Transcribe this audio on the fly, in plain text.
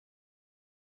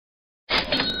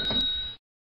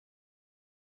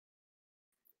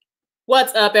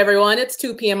What's up, everyone? It's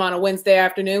 2 p.m. on a Wednesday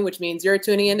afternoon, which means you're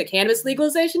tuning in to Cannabis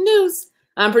Legalization News.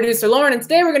 I'm producer Lauren, and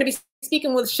today we're going to be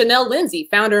speaking with Shanel Lindsay,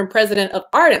 founder and president of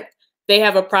Ardent. They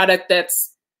have a product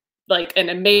that's like an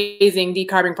amazing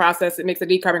decarbing process. It makes the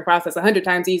decarbing process 100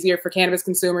 times easier for cannabis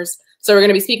consumers. So we're going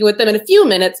to be speaking with them in a few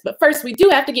minutes. But first, we do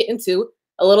have to get into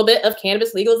a little bit of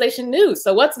cannabis legalization news.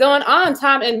 So what's going on,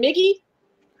 Tom and Miggy?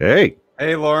 Hey.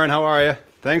 Hey, Lauren. How are you?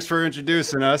 Thanks for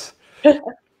introducing us.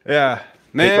 Yeah.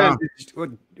 Man,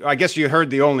 I guess you heard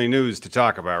the only news to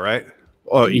talk about, right?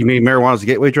 Oh, you mean marijuana's a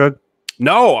gateway drug?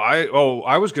 No,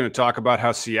 I was going to talk about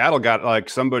how Seattle got like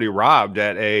somebody robbed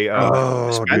at a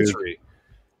dispensary.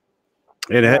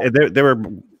 And they were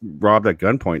robbed at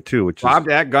gunpoint too, which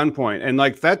robbed at gunpoint. And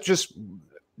like that just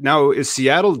now, is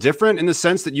Seattle different in the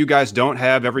sense that you guys don't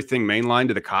have everything mainlined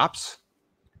to the cops?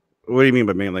 What do you mean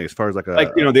by mainly? As far as like a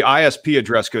the ISP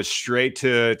address goes straight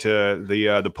to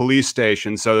the police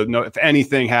station. So if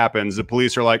anything happens, the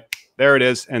police are like, there it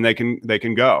is, and they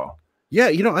can go. Yeah,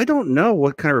 I don't know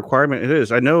what kind of requirement it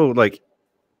is. I know like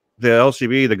the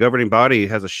LCB, the governing body,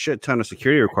 has a shit ton of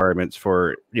security requirements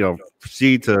for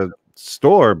seed to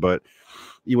store, but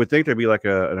you would think there'd be like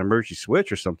an emergency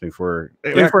switch or something for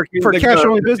cash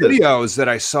only business. Videos that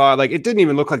I saw, like it didn't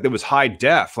even look like there was high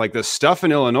def. Like the stuff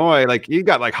in Illinois, like you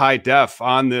got like high def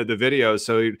on the videos.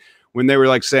 So when they were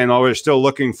like saying, "Oh, we're still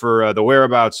looking for the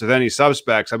whereabouts of any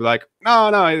suspects," I'd be like,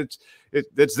 "No,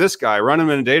 it's this guy. Run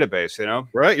him in a database,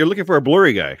 right? You're looking for a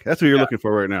blurry guy. That's what you're looking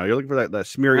for right now. You're looking for that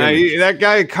smeary. That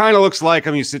guy kind of looks like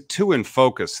him. He's too in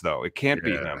focus, though. It can't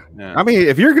be him. Yeah. I mean,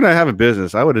 if you're gonna have a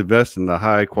business, I would invest in the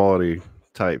high quality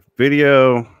type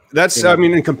video. That's I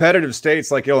mean, in competitive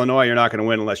states like Illinois, you're not going to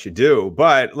win unless you do.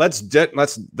 But let's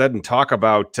then talk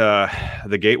about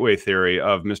the gateway theory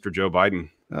of Mr. Joe Biden.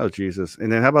 Oh Jesus! And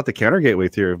then how about the counter gateway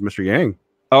theory of Mr. Yang?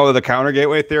 Oh, the counter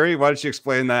gateway theory. Why don't you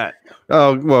explain that?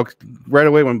 Oh well, right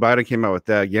away when Biden came out with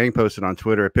that, Yang posted on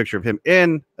Twitter a picture of him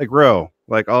in a grow,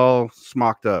 like all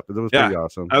smocked up. It was pretty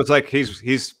awesome. I was like,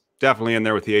 he's definitely in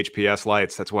there with the HPS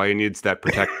lights. That's why he needs that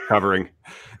protective covering.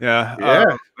 Yeah.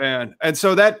 Man. And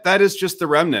so that is just the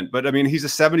remnant. But I mean, he's a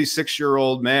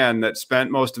 76-year-old man that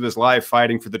spent most of his life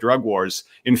fighting for the drug wars,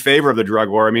 in favor of the drug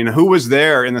war. I mean, who was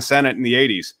there in the Senate in the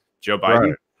 80s? Joe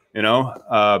Biden,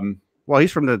 right. Well,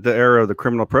 he's from the era of the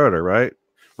criminal predator, right?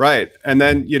 Right. And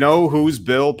then, whose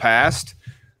bill passed?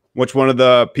 Which one of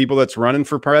the people that's running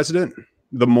for president?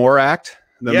 The MORE Act,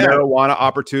 the Marijuana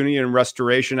Opportunity and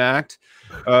Restoration Act.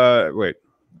 MORE,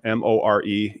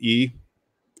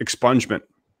 expungement.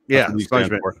 Yeah,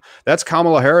 expungement. That's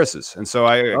Kamala Harris's, and so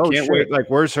I can't wait. Like,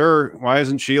 where's her? Why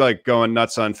isn't she like going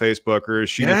nuts on Facebook, or is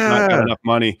she just not got enough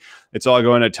money? It's all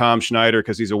going to Tom Schneider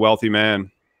because he's a wealthy man.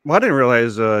 Well, I didn't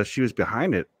realize she was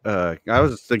behind it. I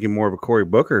was thinking more of a Cory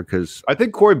Booker, because I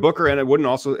think Cory Booker, and it wouldn't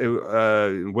also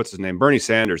what's his name, Bernie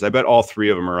Sanders. I bet all three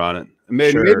of them are on it.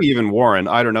 Maybe even Warren.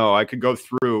 I don't know. I could go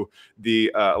through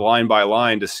the line by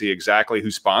line to see exactly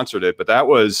who sponsored it, but that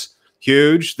was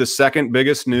huge. The second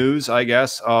biggest news, I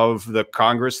guess, of the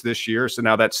Congress this year. So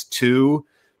now that's two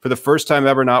for the first time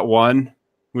ever, not one,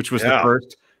 which was the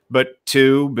first. But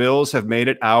two bills have made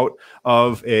it out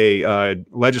of a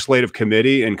legislative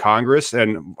committee in Congress,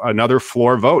 and another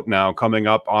floor vote now coming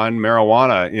up on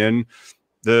marijuana in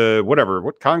the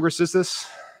what Congress is this?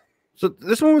 So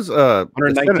this one was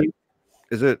 119.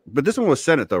 Is it? But this one was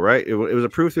Senate, though, right? It was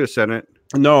approved through the Senate.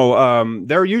 No,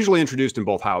 they're usually introduced in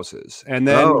both houses, and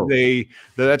then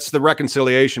that's the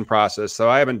reconciliation process. So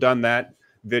I haven't done that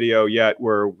video yet,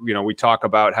 where we talk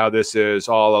about how this is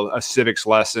all a civics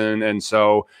lesson. And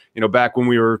so back when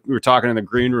we were talking in the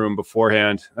green room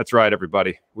beforehand, that's right,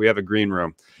 everybody, we have a green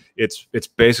room. It's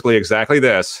basically exactly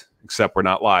this, except we're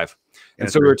not live.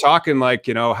 And so we were talking like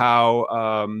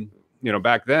how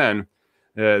back then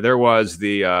there was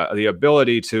the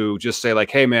ability to just say like,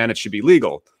 hey man, it should be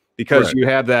legal, because you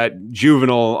have that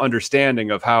juvenile understanding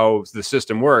of how the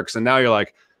system works. And now you're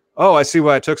like, oh, I see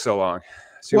why it took so long.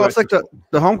 Well, it's like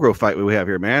the home grow fight we have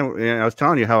here, man. I was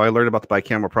telling you how I learned about the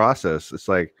bicameral process. It's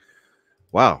like,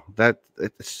 wow,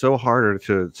 it's so harder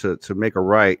to make a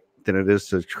right than it is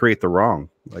to create the wrong.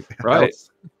 Like, right.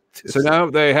 So now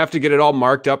they have to get it all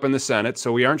marked up in the Senate.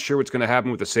 So we aren't sure what's going to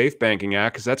happen with the Safe Banking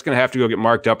Act, because that's going to have to go get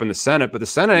marked up in the Senate. But the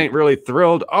Senate ain't really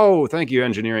thrilled. Oh, thank you,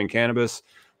 Engineering Cannabis.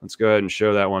 Let's go ahead and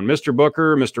show that one. Mr.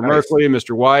 Booker, Mr. Merkley,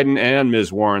 Mr. Wyden, and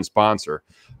Ms. Warren sponsor.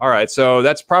 All right, so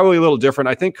that's probably a little different.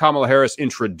 I think Kamala Harris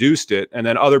introduced it, and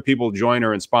then other people join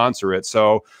her and sponsor it.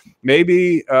 So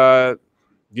maybe, do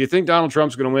you think Donald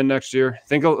Trump's going to win next year?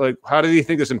 How do you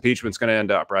think this impeachment's going to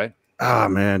end up, right? Oh,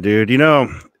 man, dude,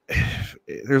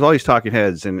 there's all these talking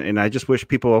heads, and I just wish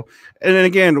people, and then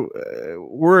again,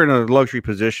 we're in a luxury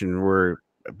position where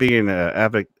being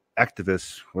an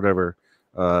activist, whatever,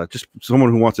 just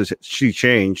someone who wants to see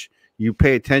change, you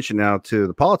pay attention now to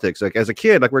the politics. Like as a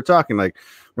kid, like we're talking, like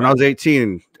when I was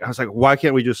 18, I was like, why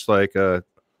can't we just like,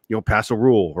 pass a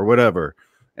rule or whatever?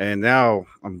 And now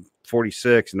I'm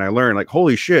 46 and I learned like,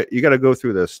 holy shit, you got to go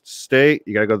through the state,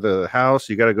 you got to go to the house,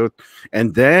 you got to go,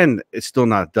 and then it's still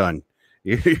not done.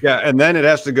 Yeah, and then it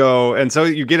has to go, and so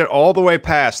you get it all the way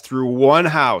past through one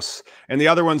house, and the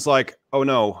other one's like, oh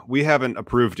no, we haven't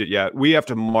approved it yet. We have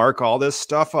to mark all this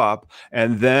stuff up,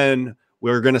 and then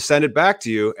we're going to send it back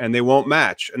to you, and they won't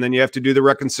match, and then you have to do the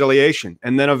reconciliation,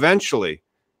 and then eventually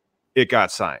it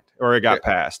got signed or it got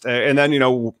passed, and then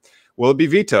will it be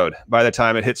vetoed by the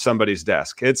time it hits somebody's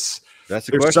desk?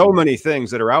 There's so many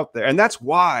things that are out there. And that's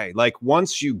why, like,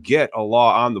 once you get a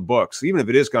law on the books, even if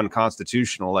it is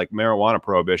unconstitutional, like marijuana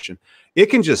prohibition, it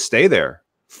can just stay there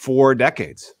for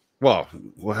decades. Well,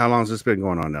 how long has this been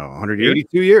going on now? 100 years?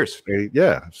 82 years.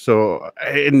 Yeah. So,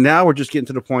 and now we're just getting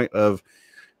to the point of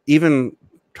even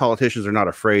politicians are not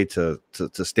afraid to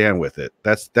stand with it.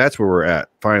 That's where we're at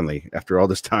finally after all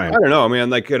this time. I don't know, man.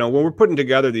 Like, when we're putting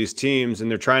together these teams and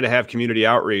they're trying to have community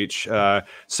outreach,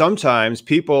 sometimes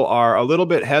people are a little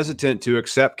bit hesitant to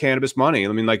accept cannabis money.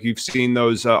 I mean, like you've seen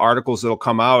those articles that'll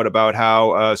come out about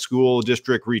how school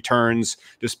district returns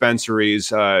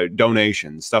dispensaries,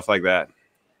 donations, stuff like that.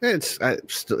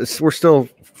 We're still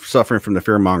suffering from the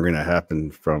fear mongering that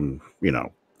happened from,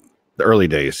 the early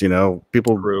days,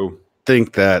 people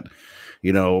think that,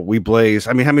 we blaze.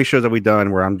 I mean, how many shows have we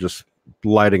done where I'm just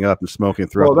lighting up and smoking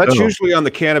throughout? Well, that's usually on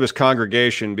the Cannabis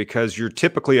Congregation because you're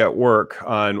typically at work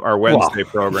on our Wednesday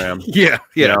program. Yeah.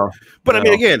 But I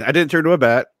mean, again, I didn't turn to a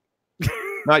bat.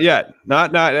 Not yet.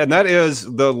 Not, and that is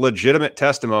the legitimate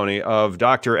testimony of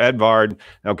Dr. Edvard.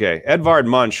 Okay. Edvard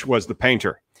Munch was the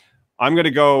painter. I'm going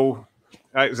to go.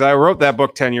 I wrote that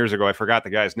book 10 years ago. I forgot the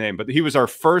guy's name, but he was our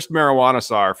first marijuana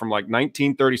czar from like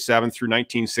 1937 through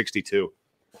 1962.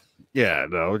 Yeah,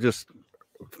 no, just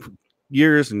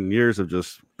years and years of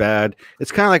just bad.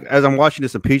 It's kind of like as I'm watching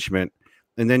this impeachment,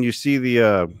 and then you see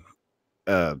the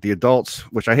adults,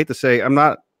 which I hate to say, I'm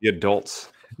not the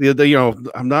adults.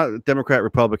 I'm not Democrat,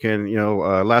 Republican.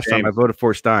 Last time I voted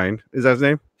for Stein. Is that his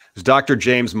name? It's Dr.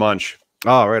 James Munch.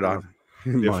 Oh, right on.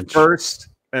 The first.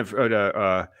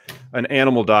 An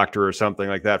animal doctor or something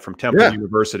like that from Temple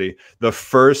University, the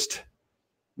first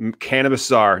cannabis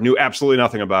czar, knew absolutely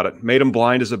nothing about it, made him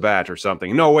blind as a bat or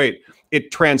something. No, wait,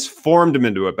 it transformed him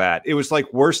into a bat. It was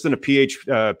like worse than a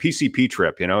PCP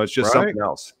trip. It's just something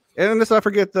else. And let's not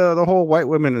forget the whole white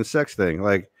women and sex thing.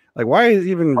 Like why is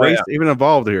even race even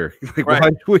involved here? Why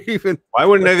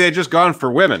wouldn't they just gone for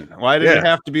women? Why did it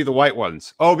have to be the white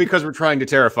ones? Oh, because we're trying to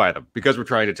terrify them.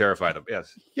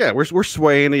 Yes. Yeah, we're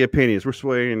swaying the opinions. We're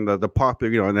swaying the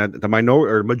popular, and the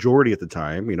minority or majority at the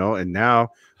time, and now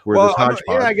we're this hodgepodge.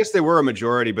 Yeah, I guess they were a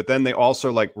majority, but then they also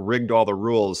like rigged all the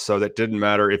rules so that didn't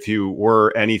matter if you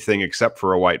were anything except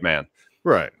for a white man.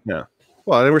 Right. Yeah.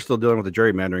 Well, then we're still dealing with the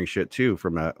gerrymandering shit too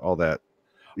from all that.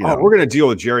 We're going to deal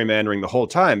with gerrymandering the whole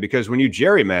time because when you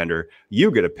gerrymander, you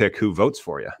get to pick who votes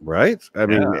for you. Right. I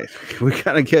mean, we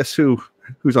kind of guess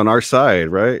who's on our side,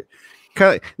 right?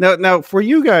 Kind of now for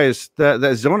you guys,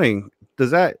 that zoning,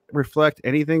 does that reflect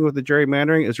anything with the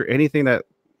gerrymandering? Is there anything that?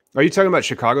 Are you talking about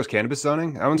Chicago's cannabis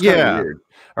zoning? That one's kind of weird.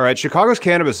 All right, Chicago's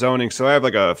cannabis zoning. So I have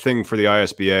like a thing for the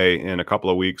ISBA in a couple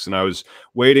of weeks, and I was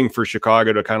waiting for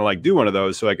Chicago to kind of like do one of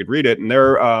those so I could read it. And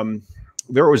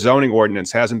their zoning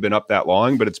ordinance hasn't been up that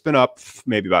long, but it's been up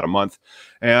maybe about a month.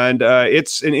 And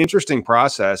it's an interesting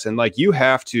process. And like you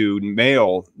have to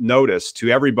mail notice to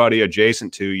everybody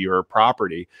adjacent to your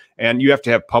property. And you have to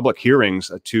have public hearings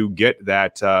to get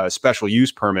that special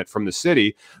use permit from the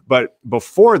city. But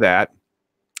before that,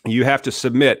 you have to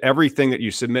submit everything that you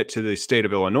submit to the state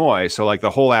of Illinois. So like the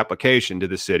whole application to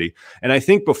the city. And I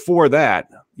think before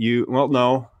that,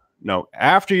 no,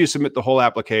 after you submit the whole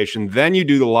application, then you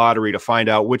do the lottery to find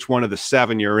out which one of the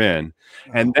 7 you're in.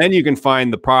 And then you can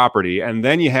find the property. And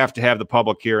then you have to have the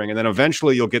public hearing. And then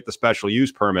eventually you'll get the special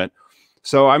use permit.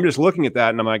 So I'm just looking at that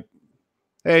and I'm like,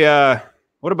 hey,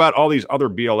 what about all these other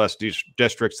BLS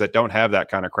districts that don't have that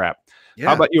kind of crap? Yeah.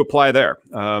 How about you apply there?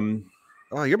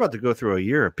 Oh, you're about to go through a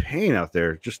year of pain out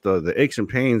there. Just the aches and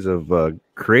pains of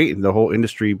creating the whole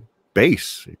industry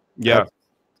base. Yeah.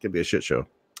 It's going to be a shit show.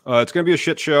 It's going to be a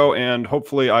shit show, and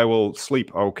hopefully I will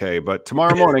sleep okay. But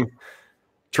tomorrow morning,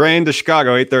 train to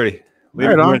Chicago, 8:30.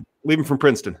 Leaving from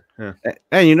Princeton. Yeah.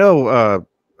 And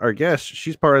our guest,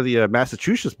 she's part of the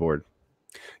Massachusetts board.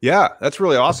 Yeah, that's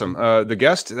really awesome. The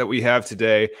guest that we have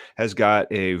today has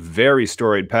got a very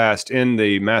storied past in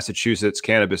the Massachusetts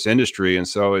cannabis industry, and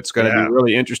so it's going to be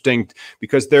really interesting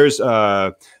because there's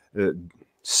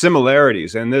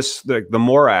similarities, and the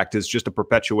MORE Act is just a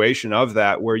perpetuation of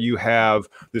that, where you have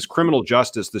this criminal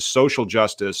justice, this social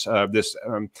justice, this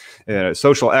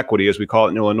social equity, as we call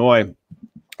it in Illinois,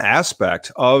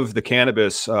 aspect of the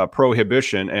cannabis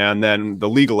prohibition, and then the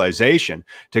legalization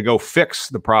to go fix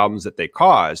the problems that they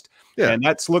caused. Yeah. And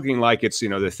that's looking like it's,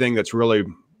 the thing that's really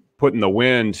putting the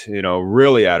wind,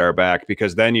 really at our back,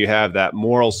 because then you have that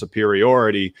moral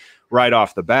superiority right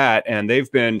off the bat. And they've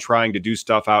been trying to do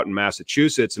stuff out in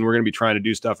Massachusetts, and we're going to be trying to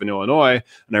do stuff in Illinois.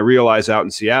 And I realize out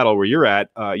in Seattle, where you're at,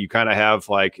 you kind of have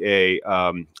like a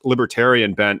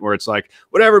libertarian bent, where it's like,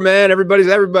 whatever, man, everybody's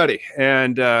everybody.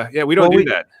 And yeah, we don't do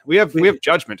that. We have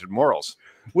judgment and morals.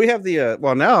 We have the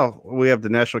now we have the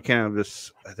National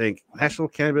Cannabis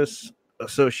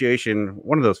Association,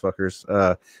 one of those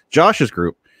fuckers, Josh's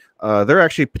group. They're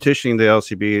actually petitioning the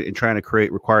LCB and trying to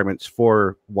create requirements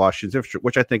for Washington's infrastructure,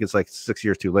 which I think is like 6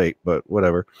 years too late, but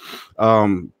whatever.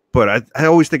 But I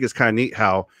always think it's kind of neat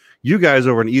how you guys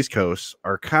over on the East Coast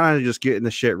are kind of just getting the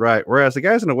shit right, whereas the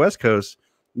guys on the West Coast,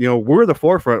 we're the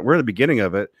forefront, we're the beginning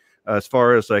of it, as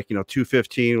far as like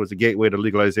 215 was the gateway to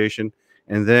legalization,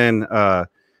 and then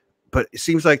but it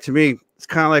seems like to me it's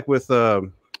kind of like with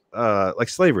like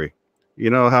slavery,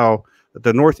 how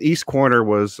the northeast corner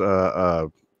was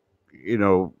the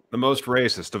most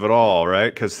racist of it all,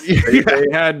 right? Because they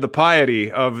had the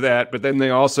piety of that, but then they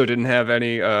also didn't have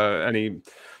any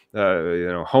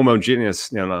homogeneous,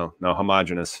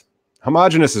 homogenous.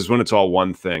 Homogenous is when it's all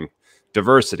one thing.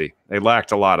 Diversity, they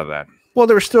lacked a lot of that. Well,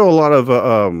 there was still a lot of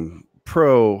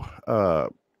pro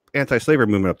anti-slavery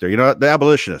movement up there. The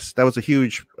abolitionists, that was a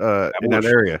huge in that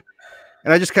area.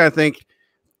 And I just kind of think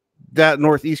that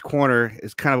northeast corner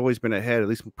has kind of always been ahead, at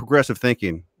least progressive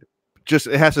thinking. Just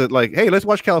it has to like, hey, let's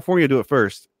watch California do it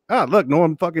first. Ah, look, no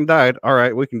one fucking died. All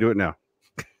right, we can do it now.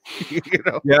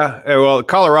 Yeah. Well,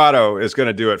 Colorado is going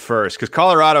to do it first, because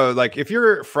Colorado, like, if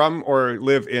you're from or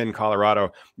live in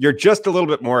Colorado, you're just a little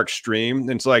bit more extreme.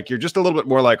 It's like you're just a little bit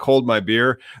more like hold my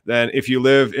beer than if you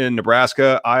live in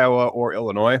Nebraska, Iowa, or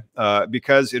Illinois,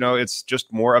 because it's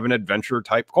just more of an adventure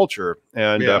type culture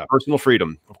and personal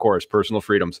freedom, of course, personal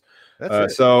freedoms.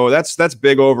 So that's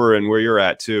big over in where you're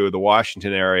at too, the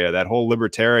Washington area, that whole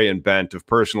libertarian bent of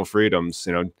personal freedoms.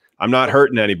 I'm not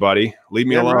hurting anybody. Leave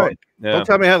me alone. Right. Yeah. Don't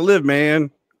tell me how to live,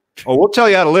 man. Oh, we'll tell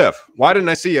you how to live. Why didn't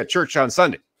I see you at church on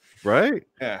Sunday? Right.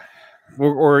 Yeah.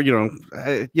 Or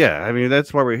yeah. I mean,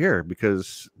 that's why we're here,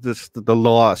 because the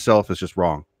law itself is just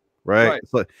wrong. Right.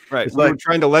 Right. We're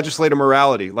trying to legislate a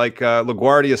morality, like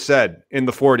LaGuardia said in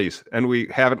the 40s, and we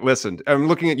haven't listened. I'm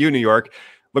looking at you, New York.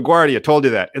 LaGuardia told you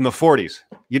that in the 40s.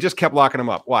 You just kept locking them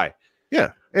up. Why?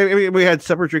 Yeah. I mean, we had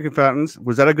separate drinking fountains.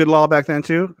 Was that a good law back then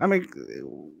too? I mean,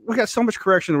 we got so much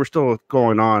correction we're still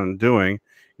going on and doing.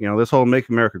 This whole "Make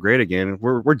America Great Again."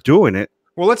 We're doing it.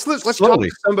 Well, let's talk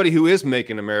to somebody who is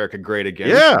making America great again.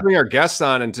 Yeah. Let's bring our guests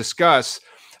on and discuss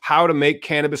how to make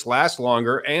cannabis last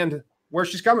longer and where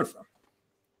she's coming from.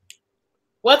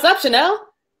 What's up, Shanel?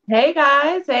 Hey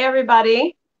guys. Hey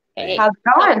everybody. Hey. How's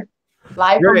it going?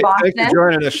 Live from Boston. Thanks for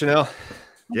joining us, Shanel.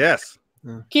 Yes.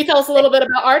 Can you tell us a little bit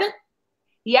about Ardent?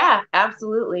 Yeah,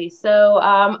 absolutely. So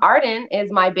Ardent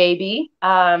is my baby.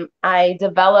 I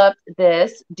developed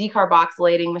this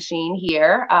decarboxylating machine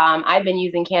here. I've been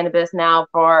using cannabis now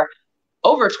for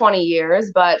over 20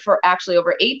 years, but for actually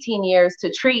over 18 years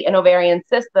to treat an ovarian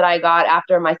cyst that I got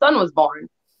after my son was born.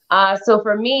 So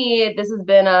for me, this has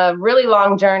been a really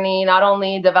long journey, not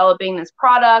only developing this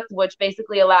product, which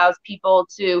basically allows people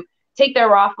to take their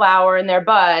raw flower and their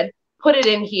bud, put it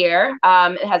in here.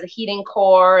 It has a heating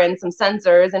core and some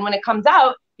sensors. And when it comes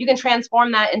out, you can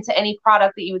transform that into any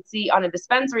product that you would see on a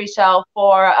dispensary shelf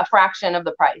for a fraction of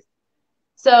the price.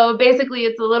 So basically,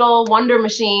 it's a little wonder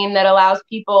machine that allows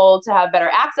people to have better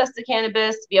access to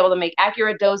cannabis, to be able to make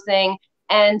accurate dosing,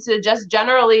 and to just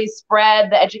generally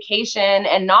spread the education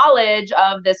and knowledge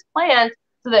of this plant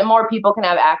so that more people can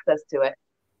have access to it.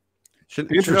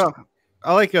 Interesting.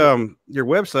 I like your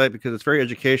website because it's very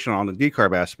educational on the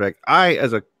decarb aspect. I,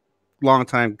 as a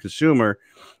longtime consumer,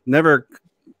 never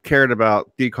cared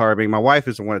about decarbing. My wife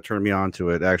is the one that turned me on to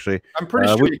it, actually. I'm pretty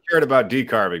sure you cared about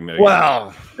decarbing, maybe.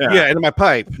 Well, yeah, in my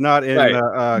pipe, not in.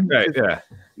 Right, yeah.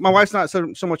 My wife's not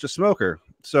so much a smoker.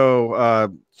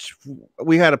 So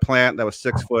we had a plant that was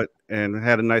 6 foot and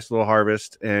had a nice little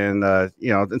harvest. And,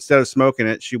 instead of smoking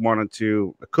it, she wanted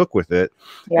to cook with it.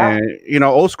 Yeah. And,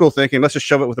 old school thinking, let's just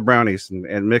shove it with the brownies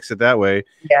and mix it that way.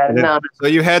 Yeah. So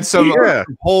you had some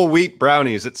whole wheat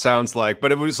brownies, it sounds like,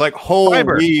 but it was like whole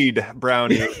weed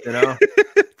brownies,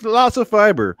 Lots of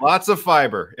fiber. Lots of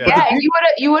fiber. Yeah, and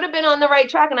you would have been on the right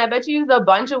track. And I bet you used a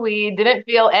bunch of weed, didn't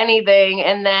feel anything.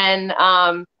 And then,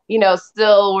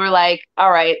 still were like,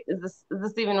 all right, is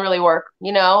this even really work?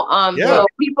 So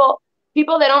people, they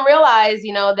don't realize,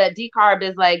 that decarb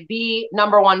is like the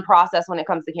 #1 process when it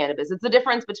comes to cannabis. It's the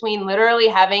difference between literally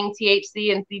having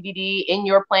THC and CBD in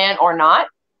your plant or not.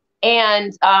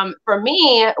 And for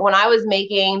me, when I was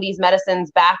making these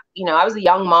medicines back, I was a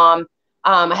young mom.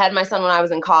 I had my son when I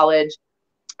was in college.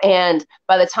 And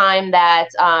by the time that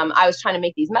I was trying to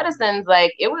make these medicines,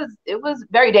 like it was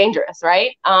very dangerous,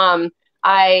 right? I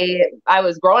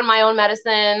was growing my own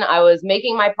medicine. I was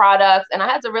making my products, and I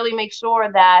had to really make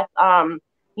sure that, #1,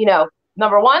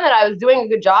 that I was doing a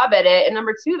good job at it, and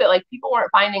 #2, that like people weren't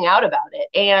finding out about it.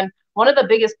 And one of the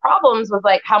biggest problems was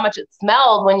like how much it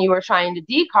smelled when you were trying to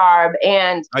decarb.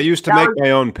 And I used to make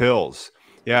my own pills.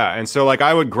 Yeah. And so like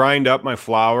I would grind up my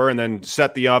flour and then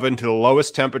set the oven to the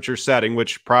lowest temperature setting,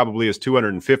 which probably is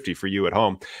 250 for you at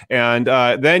home. And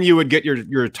then you would get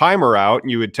your timer out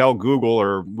and you would tell Google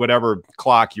or whatever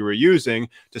clock you were using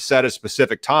to set a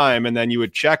specific time. And then you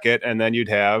would check it, and then you'd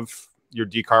have your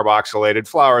decarboxylated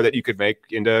flour that you could make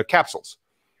into capsules.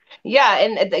 Yeah,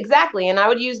 and exactly. And I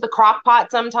would use the crock pot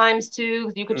sometimes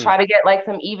too. You could try to get like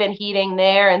some even heating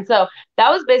there. And so that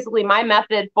was basically my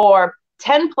method for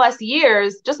 10 plus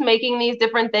years, just making these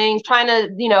different things, trying to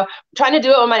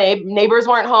do it when my neighbors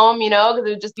weren't home, because it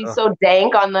would just be so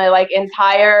dank on the like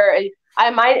entire,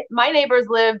 my neighbors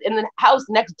lived in the house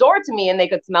next door to me and they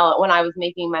could smell it when I was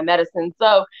making my medicine.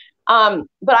 So,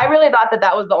 but I really thought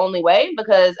that was the only way,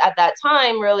 because at that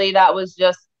time, really, that was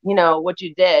just, what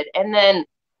you did. And then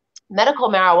medical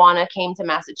marijuana came to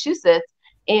Massachusetts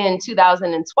in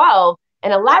 2012,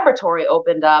 and a laboratory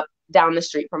opened up down the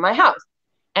street from my house.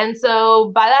 And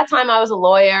so by that time I was a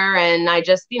lawyer, and I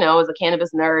just, was a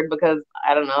cannabis nerd because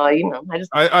I don't know,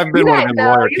 I've been one of them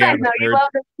lawyer cannabis nerds. You love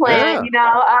this plant,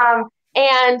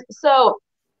 and so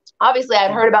obviously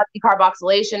I'd heard about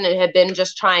decarboxylation and had been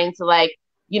just trying to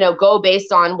go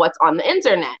based on what's on the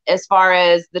internet as far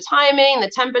as the timing,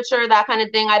 the temperature, that kind of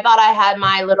thing. I thought I had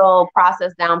my little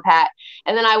process down pat.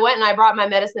 And then I went and I brought my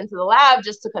medicine to the lab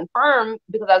just to confirm,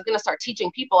 because I was going to start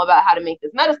teaching people about how to make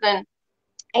this medicine.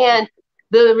 And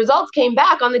the results came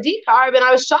back on the decarb, and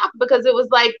I was shocked because it was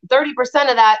like 30%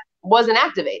 of that wasn't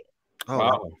activated. Oh,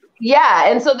 wow. Yeah.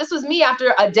 And so this was me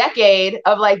after a decade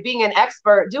of like being an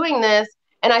expert doing this,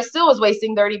 and I still was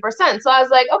wasting 30%. So I was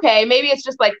like, okay, maybe it's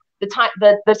just like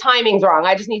the timing's wrong.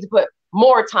 I just need to put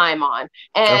more time on.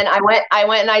 And I went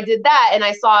and I did that. And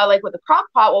I saw like with the crock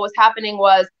pot, what was happening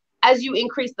was as you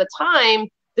increase the time,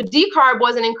 the decarb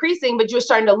wasn't increasing, but you were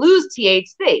starting to lose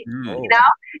THC,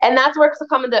 and that's where it's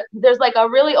coming. There's like a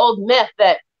really old myth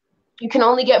that you can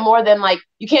only get more than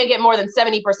you can't get more than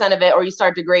 70% of it or you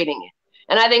start degrading it.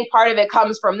 And I think part of it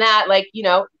comes from that,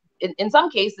 in some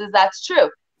cases that's true.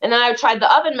 And then I tried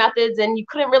the oven methods, and you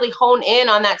couldn't really hone in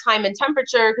on that time and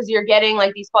temperature because you're getting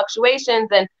like these fluctuations.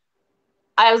 And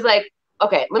I was like,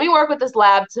 okay, let me work with this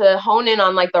lab to hone in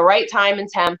on like the right time and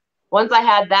temp. Once I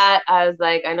had that, I was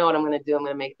like, I know what I'm going to do. I'm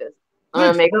going to make this. I'm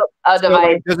going to make a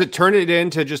device. Does it turn it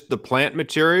into just the plant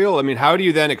material? I mean, how do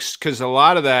you then, because a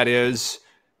lot of that is,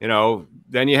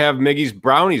 then you have Miggy's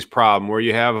brownies problem where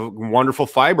you have a wonderful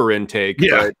fiber intake,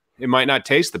 but it might not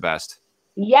taste the best.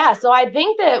 Yeah. So I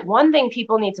think that one thing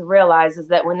people need to realize is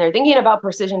that when they're thinking about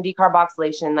precision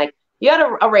decarboxylation, like you got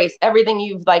to erase everything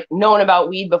you've known about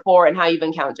weed before and how you've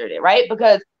encountered it, right?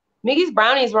 Because Miggy's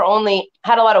brownies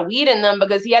had a lot of weed in them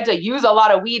because he had to use a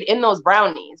lot of weed in those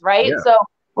brownies, right? Yeah. So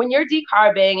when you're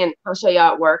decarbing, and I'll show you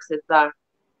how it works. It's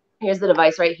here's the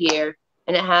device right here,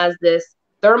 and it has this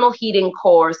thermal heating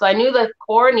core. So I knew the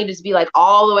core needed to be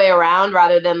all the way around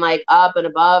rather than up and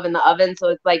above in the oven. So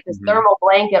it's like this thermal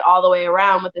blanket all the way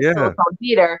around with this silicone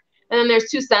heater. And then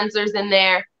there's 2 sensors in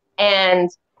there, and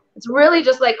it's really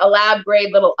just like a lab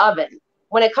grade little oven.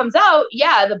 When it comes out,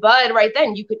 the bud right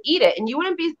then, you could eat it, and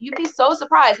you'd be so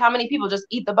surprised how many people just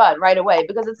eat the bud right away,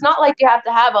 because it's not like you have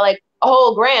to have a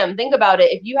whole gram. Think about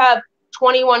it. If you have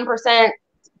 21%,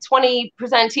 20%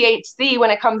 THC when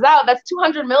it comes out, that's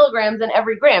 200 milligrams in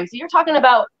every gram. So you're talking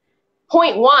about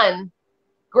 0.1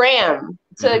 gram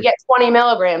to get 20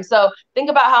 milligrams. So think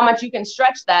about how much you can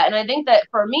stretch that. And I think that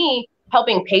for me,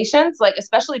 helping patients,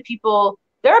 especially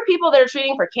there are people that are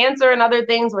treating for cancer and other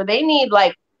things where they need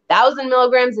 1,000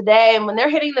 milligrams a day. And when they're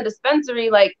hitting the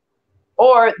dispensary,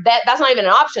 or that's not even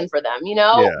an option for them,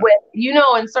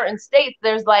 in certain states,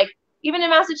 there's even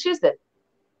in Massachusetts,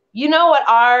 what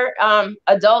our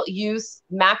adult use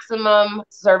maximum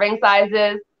serving size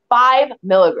is? 5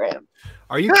 milligrams.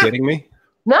 Are you kidding me?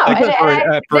 No.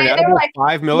 For an edible,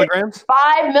 5 milligrams?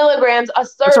 5 milligrams a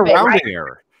serving. That's a rounding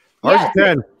error. Ours is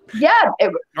 10. Yeah.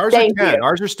 Ours are 10.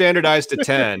 Ours are standardized to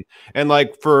 10. And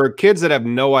for kids that have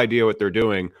no idea what they're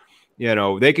doing, you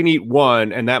know, they can eat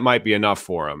one and that might be enough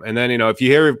for them. And then, you know, if you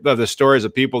hear of the stories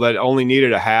of people that only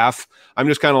needed a half, I'm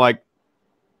just kind of like,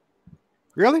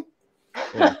 really?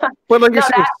 Yeah. But like,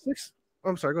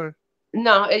 I'm sorry, go ahead.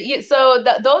 No, those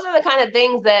are the kind of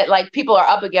things that like people are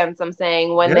up against, I'm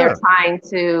saying, when they're trying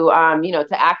to, you know,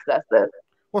 to access this.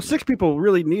 Well, 6 people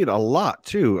really need a lot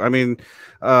too. I mean,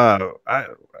 I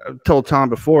told Tom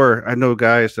before, I know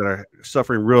guys that are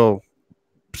suffering real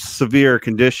severe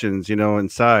conditions, you know,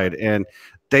 inside, and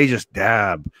they just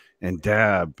dab and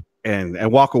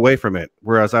walk away from it.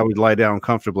 Whereas I would lie down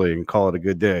comfortably and call it a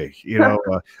good day. You know,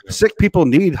 sick people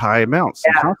need high amounts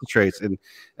and concentrates, and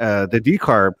the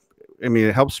decarb, I mean,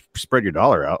 it helps spread your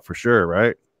dollar out for sure,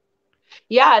 right?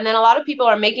 Yeah, and then a lot of people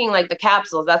are making like the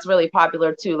capsules. That's really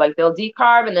popular too. Like they'll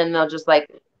decarb and then they'll just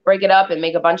like break it up and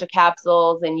make a bunch of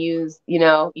capsules and use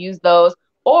those.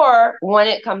 Or when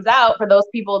it comes out, for those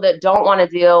people that don't want to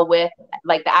deal with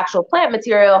like the actual plant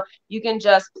material, you can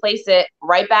just place it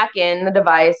right back in the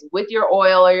device with your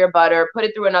oil or your butter, put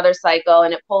it through another cycle,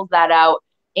 and it pulls that out.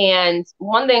 And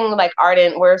one thing like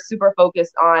Ardent, we're super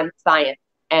focused on science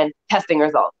and testing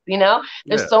results. You know,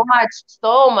 there's so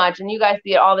much, and you guys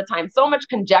see it all the time, so much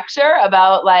conjecture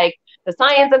about like the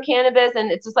science of cannabis,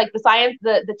 and it's just like the science,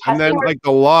 the testing. And then like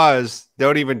the laws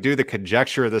don't even do the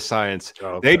conjecture of the science.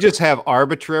 They just have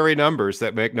arbitrary numbers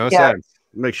that make no sense.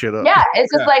 Make shit up. Yeah,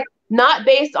 it's just like not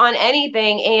based on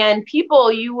anything. And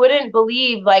people, you wouldn't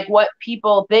believe like what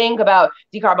people think about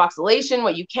decarboxylation,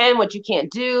 what you can, what you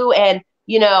can't do. And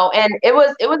you know, and it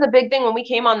was a big thing when we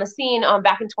came on the scene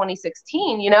back in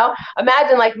 2016, you know.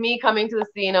 Imagine like me coming to the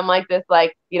scene, I'm like this,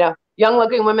 like, you know, young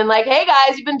looking women like, hey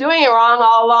guys, you've been doing it wrong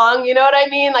all along. You know what I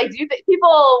mean? Like,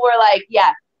 people were like,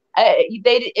 yeah,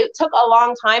 it took a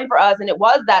long time for us. And it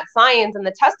was that science and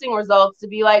the testing results to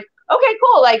be like, okay,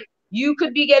 cool. Like you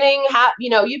could be getting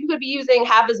you could be using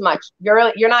half as much.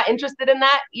 You're not interested in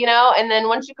that, you know? And then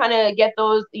once you kind of get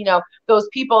those, you know, those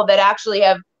people that actually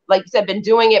have, like you said, been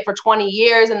doing it for 20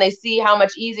 years and they see how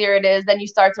much easier it is, then you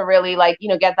start to really like, you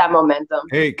know, get that momentum.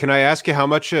 Hey, can I ask you how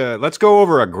much, let's go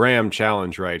over a gram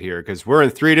challenge right here, because we're in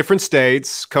 3 different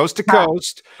states, coast to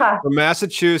coast, from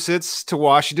Massachusetts to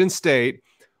Washington State.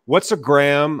 What's a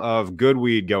gram of good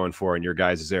weed going for in your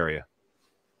guys' area?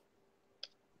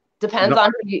 Depends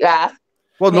on who you ask.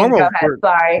 Well, normal. Go ahead,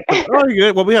 sorry. Oh, you're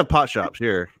good. Well, we have pot shops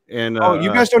here. And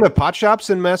you guys don't have pot shops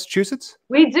in Massachusetts?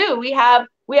 We do. We have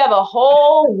a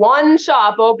whole one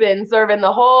shop open serving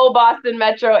the whole Boston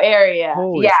metro area.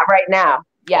 Right now.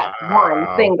 Yeah, wow.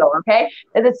 One single, okay?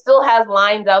 And it still has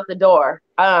lines out the door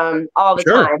all the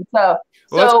time.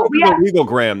 So we have a legal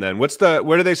gram then.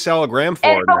 Where do they sell a gram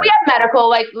for? But we have medical,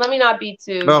 like, let me not be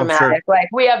too dramatic. Sure. Like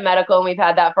we have medical and we've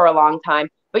had that for a long time.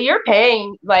 But you're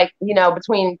paying like, you know,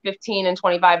 between $15 and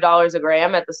 $25 a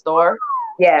gram at the store.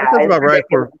 Yeah. That's about right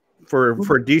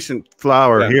for decent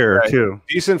flour here too.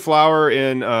 Decent flour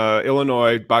in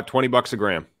Illinois, about $20 a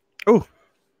gram. Oh,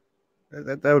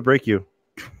 that would break you.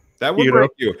 That would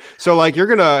break you. So like you're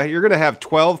gonna have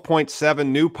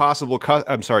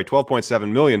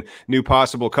 12.7 million new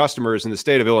possible customers in the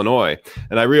state of Illinois.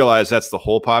 And I realize that's the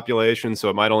whole population, so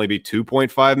it might only be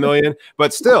 2.5 million,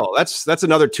 but still that's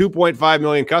another 2.5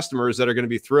 million customers that are going to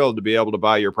be thrilled to be able to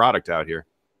buy your product out here.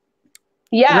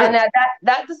 Yeah, and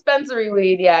that dispensary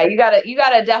weed, you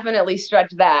gotta definitely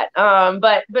stretch that.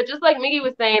 But just like Miggy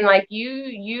was saying, like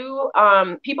you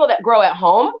people that grow at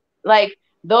home, like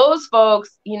those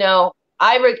folks, you know,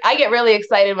 I get really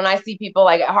excited when I see people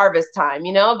like at harvest time,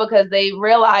 you know, because they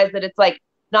realize that it's like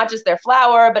not just their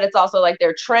flour, but it's also like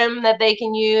their trim that they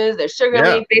can use, their sugar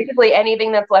leaf, basically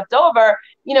anything that's left over.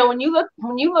 You know, when you look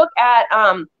at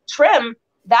trim,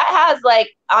 that has like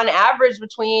on average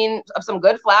between of some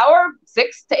good flour,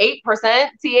 6 to 8%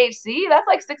 THC. That's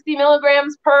like 60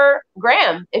 milligrams per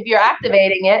gram if you're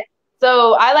activating it.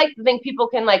 So I like to think people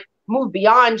can like move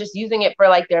beyond just using it for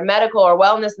like their medical or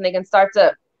wellness, and they can start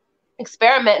to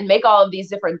experiment and make all of these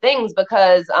different things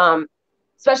because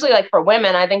especially like for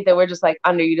women, I think that we're just like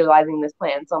underutilizing this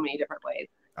plant in so many different ways.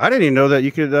 I didn't even know that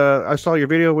you could I saw your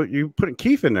video with you putting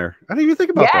keef in there. I didn't even think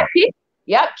about that. Keef.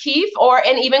 Yep, keef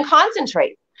and even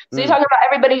concentrate. So you're talking about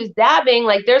everybody who's dabbing,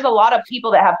 like there's a lot of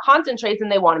people that have concentrates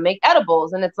and they want to make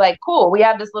edibles, and it's like, cool, we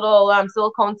have this little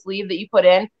silicone sleeve that you put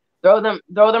in, throw them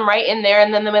right in there,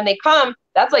 and then when they come,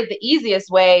 that's like the easiest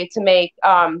way to make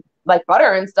like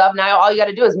butter and stuff. Now all you got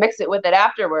to do is mix it with it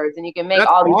afterwards, and you can make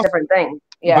all these different things.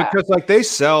 Yeah. Because like they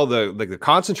sell the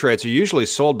concentrates are usually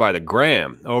sold by the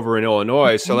gram over in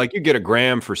Illinois. So like you get a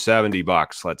gram for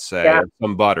 $70, let's say, or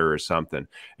some butter or something.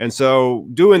 And so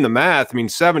doing the math, I mean,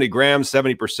 70 grams,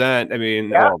 70%. I mean,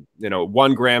 well, you know,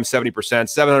 1 gram, 70%,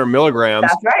 700 milligrams.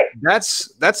 That's right.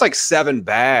 That's like 7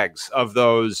 bags of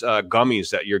those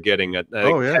gummies that you're getting at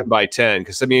 10 by 10.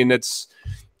 Because I mean, that's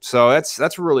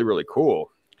really, really cool.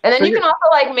 And then you can also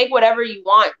like make whatever you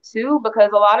want too,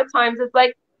 because a lot of times it's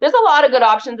like, there's a lot of good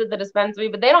options at the dispensary,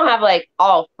 but they don't have like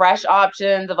all fresh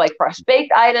options of like fresh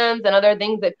baked items and other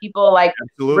things that people like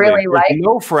really like.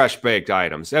 No fresh baked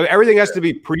items. Everything has to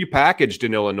be pre-packaged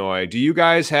in Illinois. Do you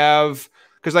guys have,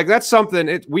 because like that's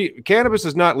something cannabis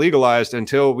is not legalized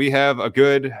until we have a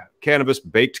good cannabis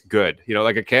baked good, you know,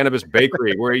 like a cannabis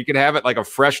bakery where you can have it like a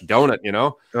fresh donut, you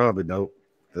know? Oh, but nope.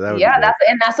 So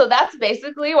that's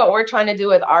basically what we're trying to do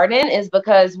with Ardent, is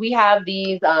because we have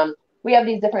these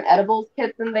different edibles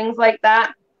kits and things like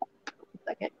that.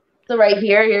 So right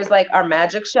here's like our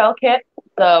magic shell kit.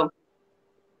 So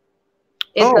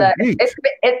it's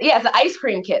it's an ice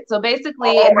cream kit. So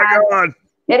basically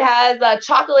it has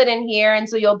chocolate in here, and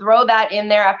so you'll throw that in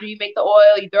there after you make the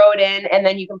oil. You throw it in, and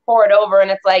then you can pour it over, and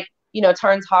it's like, you know,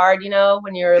 turns hard, you know,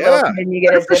 when you're a little kid and you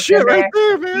get a dip in there.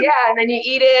 Man. Yeah, and then you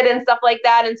eat it and stuff like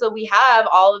that. And so we have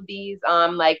all of these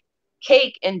like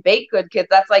cake and baked good kits.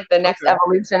 That's like the next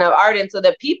evolution of Ardent, so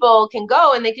that people can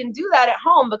go and they can do that at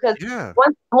home. Because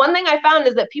one thing I found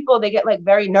is that people, they get like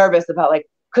very nervous about like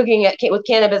cooking with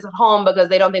cannabis at home because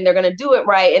they don't think they're going to do it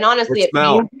right. And honestly, it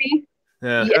pains me.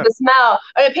 The smell.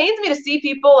 And it pains me to see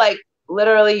people like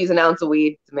literally use an ounce of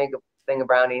weed to make a thing of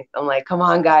brownies. I'm like, come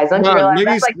on, guys, don't you realize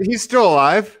that's like, he's still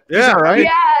alive? Yeah, right.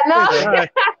 Yeah, no.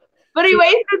 But he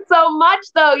wasted so much,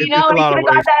 though. You know, he could have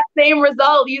got that same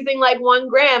result using like 1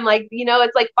 gram. Like, you know,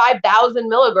 it's like 5,000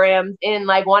 milligrams in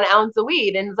like 1 ounce of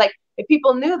weed. And it's like, if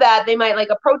people knew that, they might like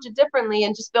approach it differently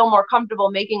and just feel more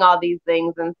comfortable making all these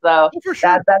things. And so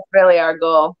that's really our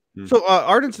goal. So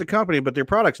Ardent's the company, but their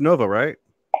product's Nova, right?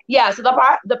 Yeah, so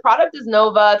the product is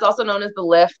Nova. It's also known as the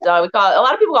Lift. We call it, a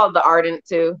lot of people call it the Ardent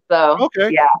too. So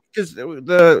yeah. Because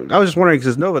I was just wondering,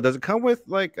 because Nova, does it come with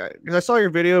like? Because I saw your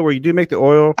video where you do make the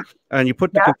oil and you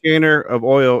put the container of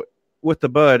oil with the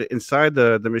bud inside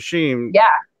the machine. Yeah.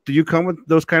 Do you come with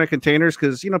those kind of containers?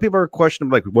 Because, you know, people are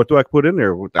questioning like, what do I put in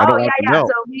there? I don't want to know.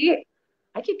 So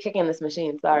I keep kicking this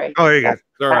machine. Sorry. Oh, there you go.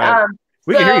 All right.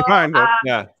 We can hear you fine.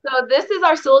 Yeah. So this is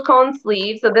our silicone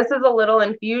sleeve. So this is a little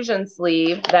infusion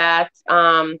sleeve that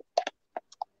right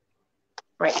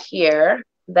here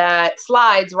that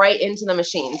slides right into the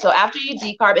machine. So after you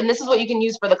decarb, and this is what you can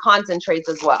use for the concentrates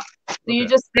as well. So you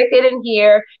just stick it in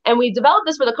here, and we developed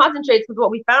this for the concentrates because what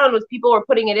we found was people were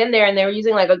putting it in there and they were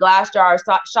using like a glass jar,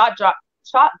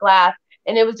 shot glass,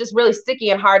 and it was just really sticky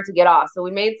and hard to get off. So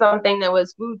we made something that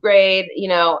was food grade, you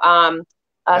know,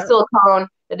 silicone,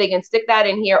 that they can stick that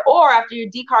in here, or after you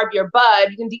decarb your bud,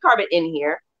 you can decarb it in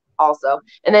here also,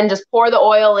 and then just pour the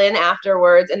oil in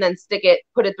afterwards, and then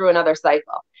put it through another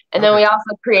cycle. And then we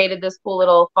also created this cool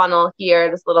little funnel here.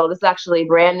 This is actually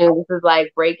brand new. This is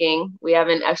like breaking. We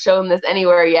haven't shown this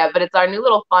anywhere yet, but it's our new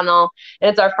little funnel. And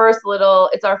it's our first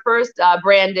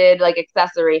branded like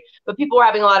accessory. But people were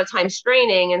having a lot of time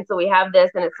straining. And so we have this,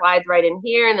 and it slides right in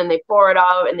here, and then they pour it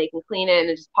out and they can clean it, and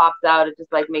it just pops out. It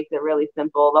just like makes it really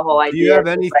simple. The whole idea. Do you have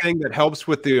anything that helps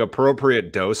with the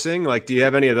appropriate dosing? Like, do you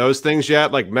have any of those things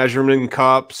yet? Like measurement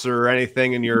cups or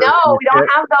anything in your? No, we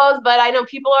don't have those, but I know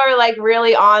people are like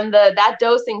really on that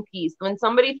dosing piece. When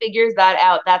somebody figures that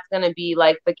out, that's going to be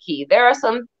like the key. There are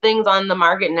some things on the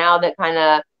market now that kind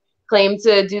of claim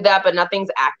to do that, but nothing's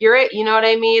accurate. You know what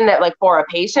I mean? That like for a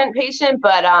patient,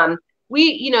 but we,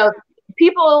 you know,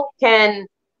 people can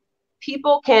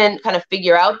kind of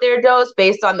figure out their dose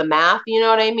based on the math. You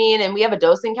know what I mean? And we have a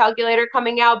dosing calculator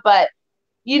coming out, but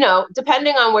you know,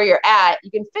 depending on where you're at,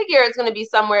 you can figure it's going to be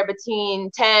somewhere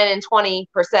between 10 and 20%.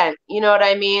 You know what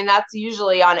I mean? That's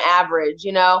usually on average,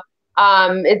 you know.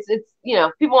 It's you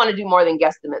know, people want to do more than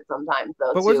guesstimate sometimes,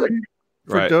 though. But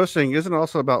for dosing, isn't it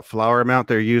also about flower amount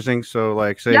they're using? So,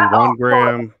 like, say 1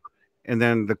 gram, and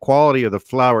then the quality of the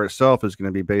flower itself is going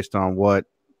to be based on what,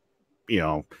 you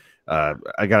know.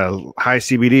 I got a high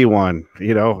CBD one,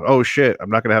 you know. Oh shit,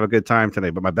 I'm not going to have a good time today,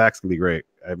 but my back's going to be great.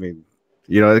 I mean.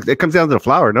 You know, it comes down to the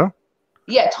flower, no?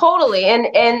 Yeah, totally.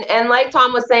 And like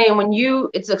Tom was saying,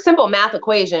 it's a simple math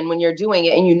equation when you're doing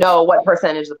it and you know what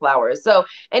percentage the flower is. So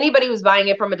anybody who's buying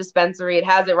it from a dispensary, it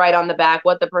has it right on the back,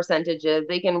 what the percentage is.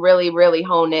 They can really, really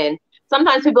hone in.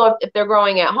 Sometimes people, if they're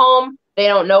growing at home, they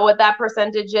don't know what that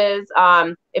percentage is.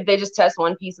 If they just test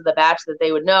one piece of the batch, that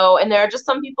they would know. And there are just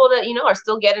some people that, you know, are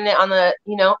still getting it on the,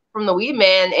 you know, from the weed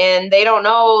man, and they don't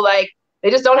know, like, they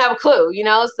just don't have a clue, you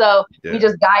know? So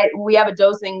we have a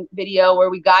dosing video where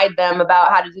we guide them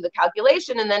about how to do the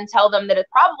calculation and then tell them that it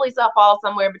probably falls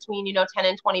somewhere between, 10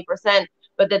 and 20%,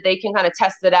 but that they can kind of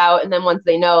test it out. And then once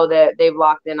they know that they've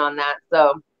locked in on that.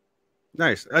 So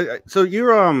nice. So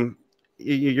you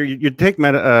take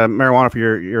marijuana for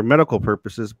your medical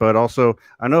purposes, but also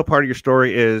I know part of your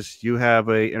story is you have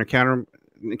an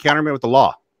encounterment with the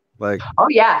law. Like, oh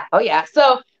yeah.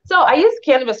 So I use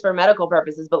cannabis for medical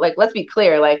purposes, but like, let's be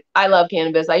clear, like I love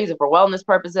cannabis. I use it for wellness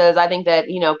purposes. I think that,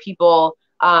 people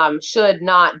should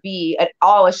not be at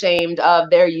all ashamed of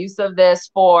their use of this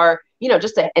for,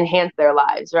 just to enhance their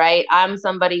lives. Right. I'm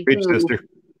somebody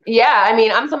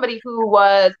I'm somebody who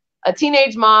was a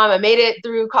teenage mom. I made it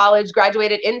through college,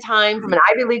 graduated in time from an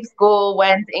Ivy League school,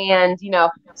 went and,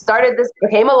 started this,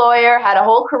 became a lawyer, had a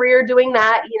whole career doing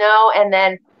that, and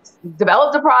then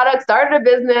developed a product, started a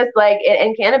business,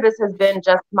 and cannabis has been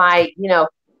just my,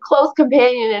 close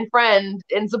companion and friend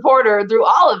and supporter through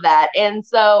all of that. And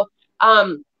so,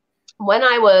 when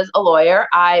I was a lawyer,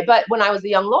 but when I was a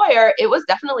young lawyer, it was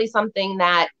definitely something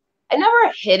that I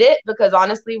never hid it, because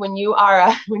honestly, when you're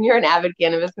an avid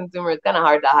cannabis consumer, it's kind of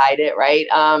hard to hide it. Right.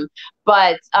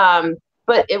 But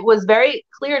it was very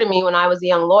clear to me when I was a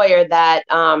young lawyer that,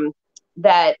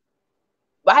 that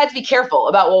I had to be careful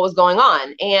about what was going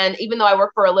on. And even though I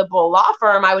worked for a liberal law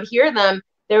firm, I would hear them.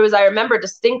 I remember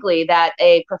distinctly that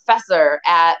a professor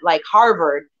at like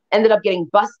Harvard ended up getting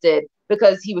busted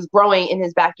because he was growing in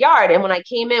his backyard. And when I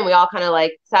came in, we all kind of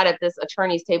like sat at this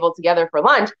attorney's table together for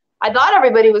lunch. I thought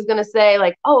everybody was going to say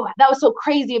like, oh, that was so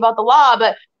crazy about the law.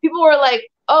 But people were like,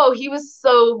 oh, he was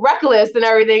so reckless and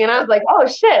everything. And I was like, oh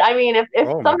shit. I mean, if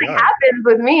something happens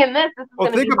with me in this is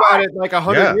going to be think about it like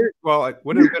 100 years. Well, it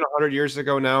would have been 100 years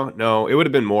ago now. No, it would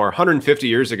have been more, 150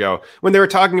 years ago, when they were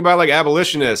talking about like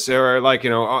abolitionists or like,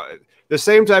 the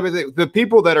same type of thing. The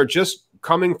people that are just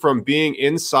coming from being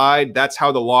inside, that's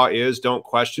how the law is. Don't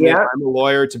question it. I'm a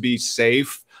lawyer to be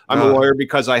safe. I'm a lawyer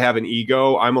because I have an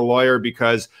ego. I'm a lawyer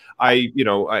because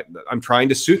I'm trying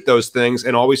to suit those things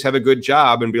and always have a good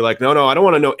job and be like, no, I don't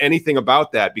want to know anything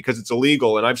about that because it's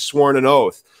illegal. And I've sworn an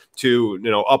oath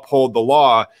to, uphold the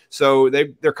law. So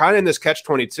they're kind of in this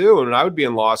catch-22. And I would be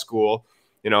in law school,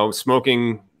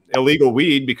 smoking illegal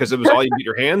weed because it was all you get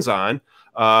your hands on.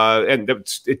 And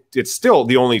it's still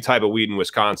the only type of weed in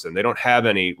Wisconsin. They don't have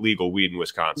any legal weed in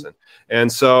Wisconsin. And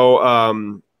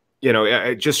so,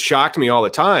 it just shocked me all the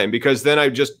time, because then I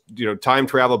just, time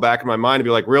travel back in my mind and be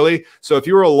like, really? So if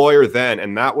you were a lawyer then,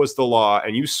 and that was the law,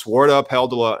 and you swore to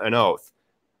uphold an oath,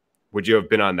 would you have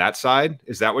been on that side?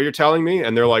 Is that what you're telling me?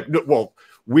 And they're like, no, well,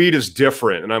 weed is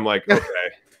different. And I'm like,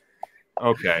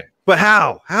 okay. But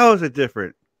how? How is it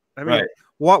different? I mean,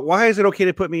 why is it okay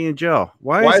to put me in jail?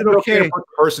 Why is it okay to put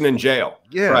a person in jail?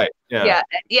 Yeah. Right. Yeah.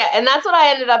 And that's what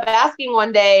I ended up asking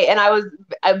one day. And I was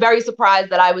very surprised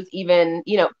that I was even,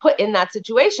 put in that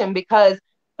situation, because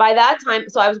by that time,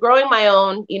 so I was growing my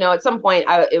own, at some point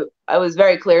it was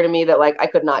very clear to me that like, I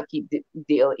could not keep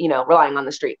relying on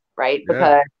the street. Right.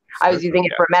 Because I was using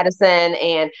it for medicine,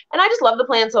 and I just love the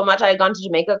plant so much. I had gone to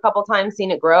Jamaica a couple times, seen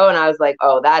it grow, and I was like,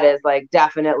 oh, that is like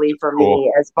definitely for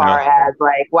me, as far as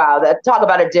like, wow, talk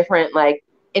about a different like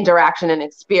interaction and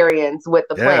experience with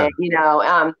the plant,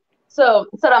 So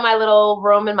set up my little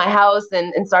room in my house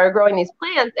and started growing these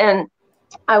plants. And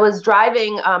I was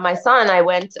driving my son. I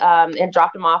went and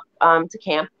dropped him off to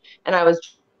camp, and I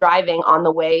was driving on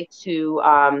the way to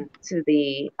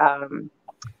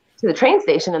the train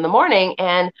station in the morning,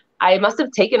 and I must have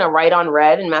taken a right on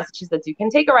red. In Massachusetts, you can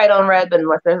take a right on red, but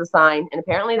unless there's a sign, and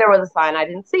apparently there was a sign, I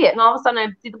didn't see it. And all of a sudden I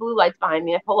see the blue lights behind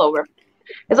me. I pull over.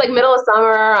 It's like middle of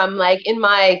summer. I'm like in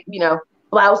my,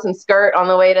 blouse and skirt on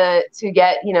the way to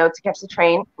get, to catch the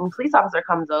train. And a police officer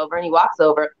comes over, and he walks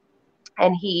over,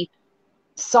 and he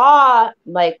saw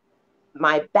like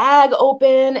my bag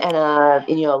open and a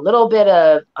little bit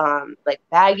of like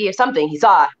baggie or something he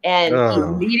saw. And he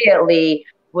immediately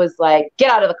was like,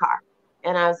 get out of the car.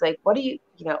 And I was like, what do you,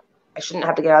 I shouldn't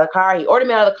have to get out of the car. He ordered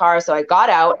me out of the car. So I got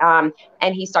out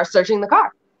and he starts searching the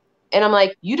car. And I'm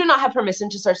like, you do not have permission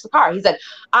to search the car. He said,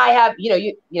 I have,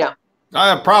 I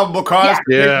have probable cause.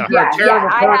 I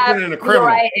have, and a criminal.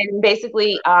 Right. And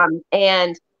basically,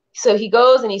 and so he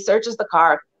goes and he searches the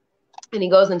car, and he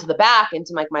goes into the back,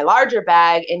 into like my larger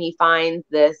bag, and he finds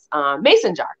this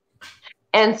mason jar.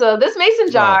 And so this mason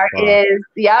jar is,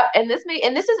 and this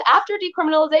is after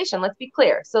decriminalization. Let's be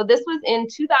clear. So this was in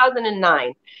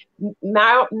 2009.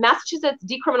 Massachusetts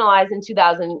decriminalized in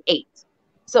 2008.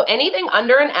 So anything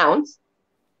under an ounce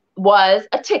was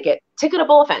a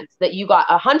ticketable offense, that you got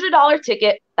 $100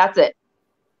 ticket. That's it.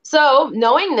 So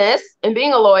knowing this and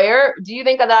being a lawyer, do you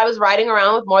think that I was riding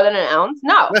around with more than an ounce?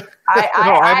 No.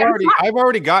 I've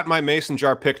already got my mason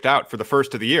jar picked out for the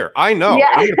first of the year. I know. Yeah.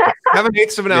 I'm gonna put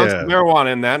 7/8 of an ounce of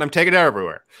marijuana in that, and I'm taking it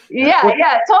everywhere.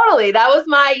 Yeah, totally. That was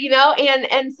my,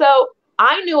 and so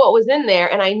I knew what was in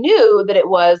there, and I knew that it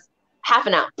was half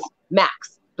an ounce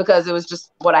max because it was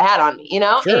just what I had on me,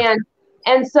 Sure.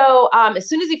 And so as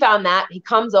soon as he found that, he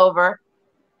comes over,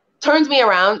 turns me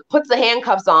around, puts the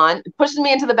handcuffs on, pushes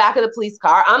me into the back of the police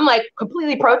car. I'm like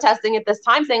completely protesting at this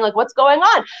time, saying like, what's going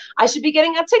on? I should be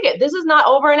getting a ticket. This is not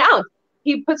over an ounce.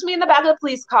 He puts me in the back of the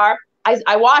police car.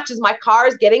 I watch as my car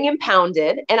is getting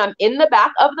impounded, and I'm in the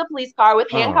back of the police car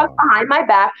with handcuffs behind my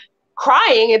back,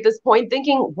 crying at this point,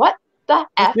 thinking, what the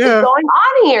F is going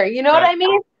on here? You know what I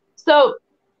mean? So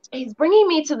he's bringing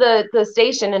me to the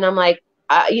station, and I'm like,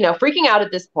 freaking out at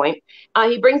this point.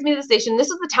 He brings me to the station. This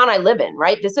is the town I live in,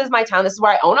 right? This is my town. This is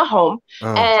where I own a home.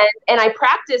 And I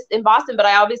practiced in Boston, but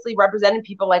I obviously represented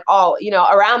people like all,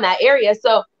 around that area.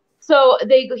 So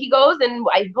he goes and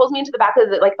he pulls me into the back of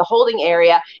the holding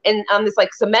area and on this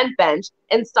like cement bench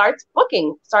and starts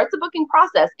the booking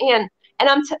process. And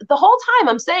I'm the whole time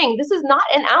I'm saying, this is not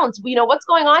an ounce. What's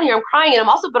going on here? I'm crying. And I'm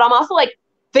also like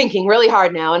thinking really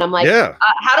hard now. And I'm like,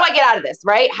 how do I get out of this?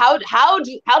 Right? How the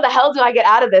hell do I get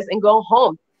out of this and go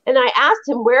home? And I asked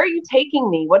him, where are you taking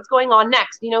me? What's going on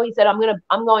next? He said, I'm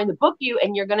going to book you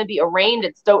and you're going to be arraigned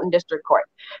at Stoughton District Court.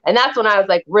 And that's when I was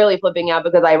like really flipping out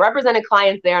because I represented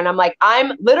clients there. And I'm like,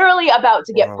 I'm literally about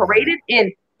to get paraded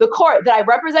in the court that I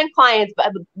represent clients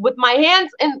with my hands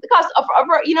in the cuffs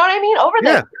over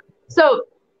there. So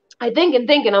I think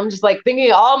and I'm just like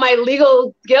thinking all my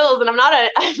legal skills, and I'm not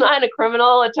a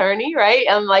criminal attorney, right?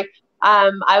 I'm like, I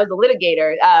was a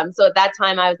litigator. So at that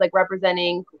time I was like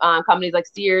representing companies like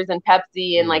Sears and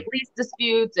Pepsi and like lease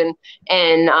disputes and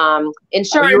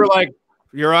insurance. You were like,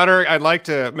 Your Honor, I'd like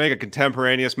to make a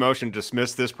contemporaneous motion to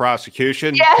dismiss this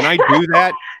prosecution. Yeah. Can I do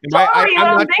that? Totally,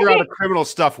 I'm not sure how the criminal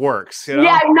stuff works. Yeah,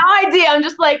 I have no idea. I'm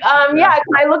just like, can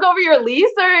I look over your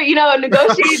lease or,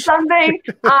 negotiate something?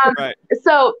 Right.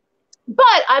 So,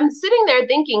 but I'm sitting there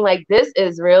thinking like, this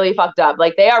is really fucked up.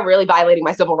 Like they are really violating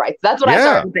my civil rights. That's what I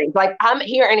started to think. Like I'm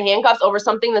here in handcuffs over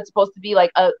something that's supposed to be like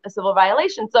a civil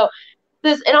violation. So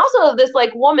and also this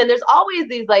like woman, there's always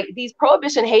these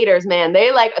prohibition haters, man. They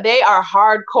are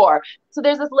hardcore. So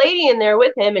there's this lady in there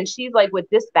with him and she's like with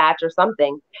dispatch or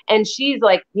something. And she's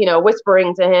like,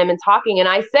 whispering to him and talking. And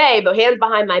I say, but hands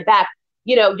behind my back,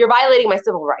 you're violating my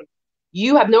civil rights.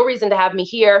 You have no reason to have me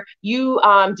here. You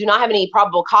do not have any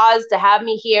probable cause to have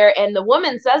me here. And the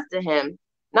woman says to him,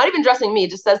 not even addressing me,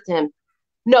 just says to him,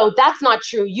 no, that's not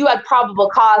true. You had probable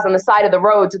cause on the side of the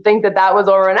road to think that was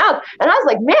over and out. And I was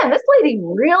like, man, this lady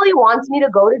really wants me to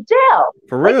go to jail.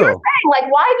 For real. Like you're saying,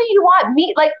 like, why do you want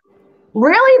me? Like,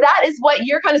 really? That is what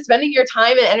you're kind of spending your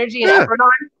time and energy and effort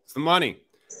on? It's the money.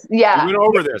 Yeah. We went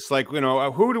over this. Like,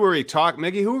 who were we talking,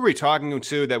 Miggy, who were we talking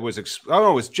to that was, it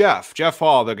was Jeff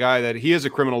Hall, the guy that he is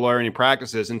a criminal lawyer and he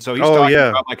practices. And so he's talking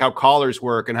about like how callers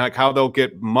work and how they'll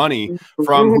get money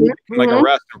from like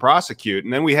arrest and prosecute.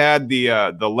 And then we had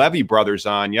the Levy brothers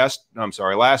on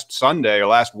last Sunday or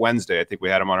last Wednesday. I think we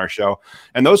had them on our show.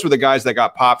 And those were the guys that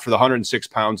got popped for the 106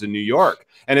 pounds in New York.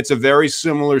 And it's a very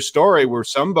similar story where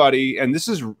somebody, and this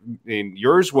is,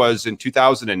 yours was in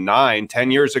 2009,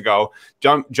 10 years ago,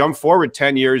 jump forward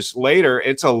 10 years later,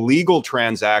 it's a legal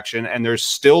transaction and they're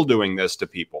still doing this to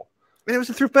people. And it was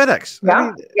through FedEx.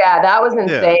 Yeah, that was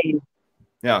insane.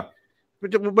 Yeah.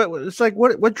 But it's like,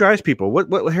 what drives people?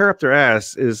 What hair up their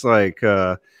ass is like,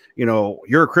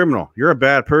 you're a criminal. You're a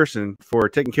bad person for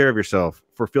taking care of yourself,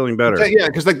 for feeling better. Yeah,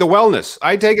 because like the wellness,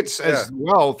 I take it as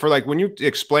well for like when you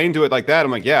explain to it like that,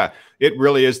 I'm like, yeah, it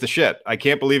really is the shit. I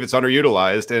can't believe it's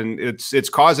underutilized, and it's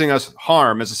causing us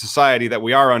harm as a society that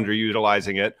we are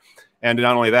underutilizing it. And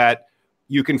not only that,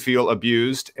 you can feel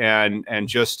abused and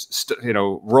just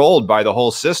rolled by the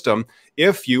whole system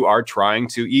if you are trying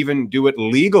to even do it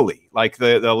legally, like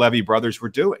the Levy brothers were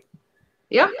doing.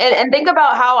 Yeah. And think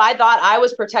about how I thought I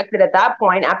was protected at that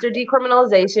point after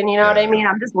decriminalization. You know what I mean?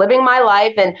 I'm just living my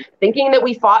life and thinking that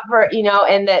we fought for,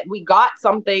 and that we got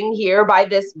something here by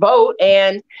this vote.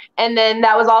 And then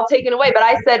that was all taken away. But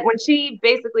I said, when she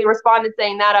basically responded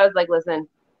saying that, I was like, listen,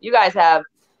 you guys that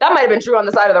might have been true on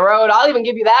the side of the road. I'll even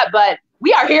give you that. But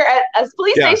we are here at a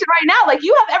police station right now. Like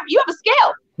you have a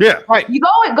scale. Yeah. Right. You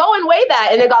go and weigh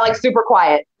that. And it got like super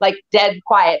quiet, like dead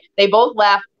quiet. They both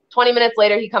left. 20 minutes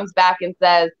later, he comes back and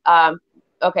says,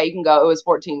 okay, you can go. It was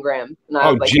 14 grams. And I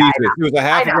was like, Jesus. It was a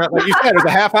half, like you said, it was a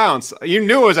half ounce. You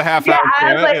knew it was a half ounce.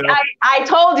 I was like, I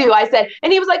told you, I said,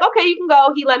 and he was like, okay, you can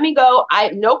go. He let me go.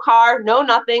 No car, no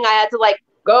nothing. I had to like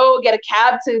go get a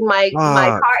cab to my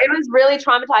car. It was really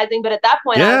traumatizing. But at that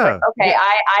point, I was like, okay,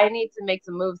 I need to make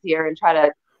some moves here and try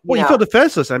to. You feel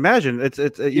defenseless. I imagine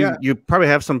you probably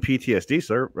have some PTSD,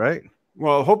 sir, right?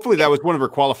 Well, hopefully that was one of her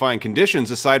qualifying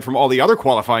conditions, aside from all the other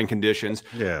qualifying conditions.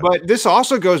 Yeah. But this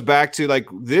also goes back to, like,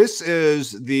 this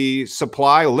is the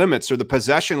supply limits or the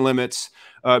possession limits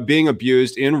being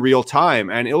abused in real time.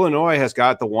 And Illinois has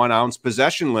got the 1 ounce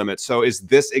possession limit. So is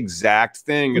this exact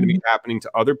thing going to be happening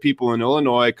to other people in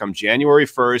Illinois come January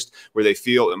 1st, where they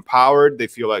feel empowered, they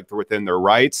feel like they're within their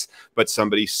rights, but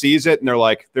somebody sees it and they're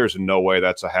like, there's no way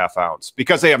that's a ½ ounce,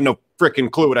 because they have no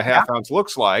freaking clue what a ½ ounce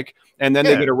looks like. And then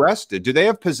they get arrested. Do they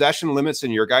have possession limits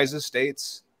in your guys'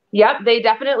 states? Yep, they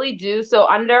definitely do. So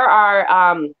under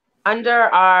our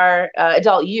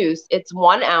adult use, it's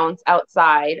 1 ounce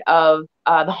outside of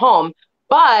the home,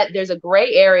 but there's a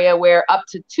gray area where up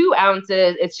to 2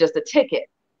 ounces, it's just a ticket.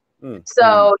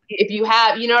 So if you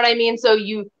have, you know what I mean? So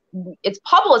it's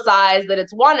publicized that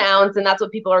it's 1 ounce and that's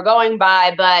what people are going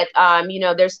by, but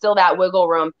there's still that wiggle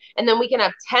room. And then we can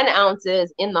have 10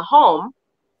 ounces in the home.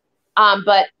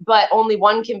 But only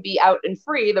one can be out and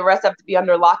free. The rest have to be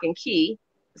under lock and key.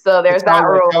 So there's that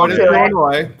rule to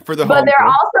it. But there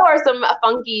also are some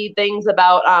funky things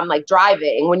about like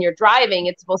driving. When you're driving,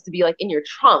 it's supposed to be like in your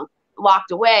trunk,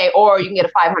 locked away, or you can get a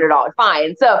 $500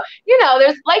 fine. So,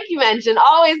 there's, like you mentioned,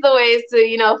 always the ways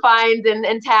to, find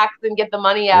and tax and get the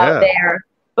money out there.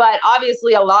 But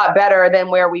obviously a lot better than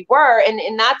where we were.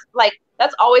 And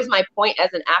that's always my point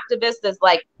as an activist, is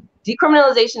like,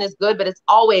 decriminalization is good, but it's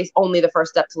always only the first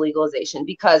step to legalization,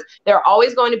 because there are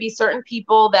always going to be certain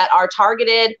people that are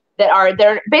targeted,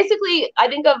 they're basically, I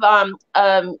think of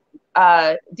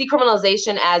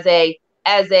decriminalization as a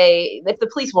if the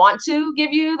police want to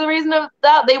give you the reason of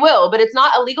that, they will, but it's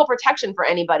not a legal protection for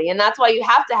anybody. And that's why you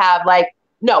have to have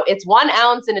no, it's 1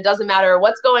 ounce and it doesn't matter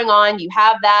what's going on. You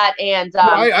have that. And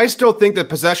I still think that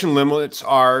possession limits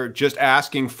are just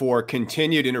asking for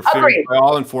continued interference by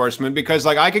all enforcement, because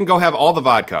I can go have all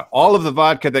of the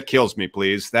vodka that kills me,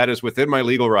 please. That is within my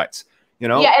legal rights. Yeah,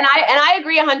 and I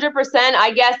agree 100%. I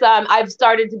guess I've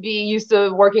started to be used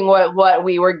to working with what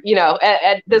we were,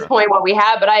 at this point, what we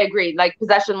have. But I agree,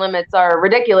 possession limits are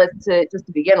ridiculous to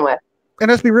begin with. And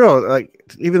let's be real,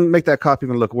 even make that cop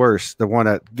even look worse, the one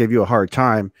that gave you a hard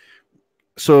time.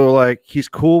 So he's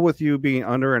cool with you being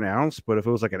under 1 ounce, but if it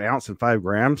was 1 ounce and 5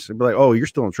 grams, it'd be like, oh, you're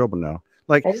still in trouble now.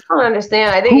 I just don't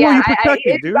understand. I think,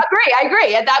 I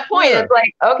agree. At that point, it's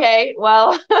like, okay,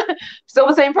 well, still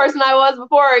the same person I was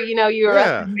before, you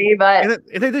arrested me, but.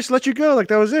 And they just let you go.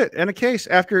 That was it. And a case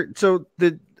after,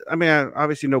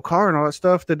 obviously no car and all that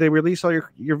stuff. Did they release all your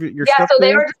stuff? So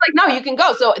they were just like, no, you can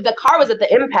go. So the car was at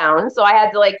the impound. So I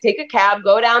had to take a cab,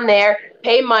 go down there,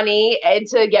 pay money and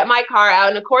to get my car out.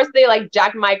 And of course they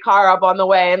jacked my car up on the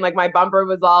way and my bumper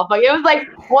was off. It was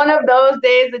one of those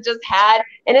days that just had,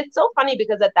 and it's so funny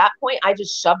because at that point I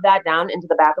just shoved that down into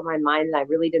the back of my mind and I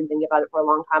really didn't think about it for a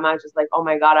long time. I was just like, oh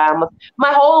my God,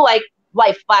 my whole life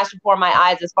flashed before my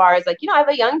eyes as far as I have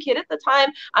a young kid at the time.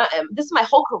 This is my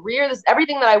whole career. This is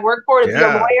everything that I work for to be a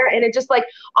lawyer. And it just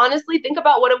honestly, think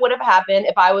about what it would have happened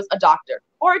if I was a doctor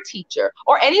or a teacher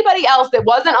or anybody else that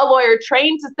wasn't a lawyer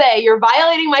trained to say you're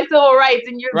violating my civil rights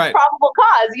and you're probable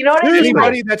cause. You know what I mean?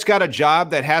 Anybody that's got a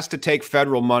job that has to take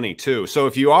federal money too. So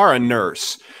if you are a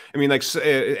nurse,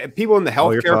 people in the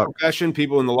healthcare profession,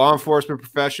 people in the law enforcement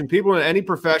profession, people in any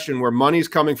profession where money's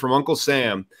coming from Uncle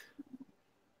Sam.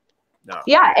 No.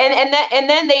 Yeah, and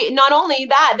then they not only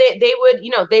that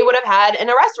they would have had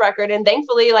an arrest record, and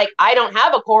thankfully I don't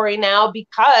have a Corey now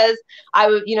because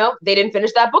they didn't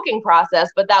finish that booking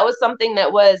process, but that was something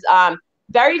that was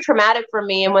very traumatic for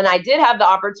me. And when I did have the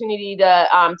opportunity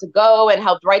to go and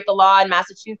help write the law in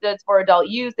Massachusetts for adult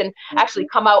use and actually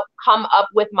come out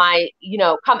with my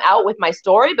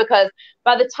story, because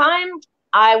by the time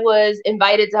I was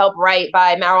invited to help write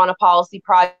by Marijuana Policy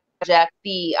Project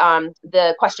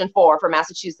the question 4 for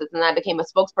Massachusetts, and I became a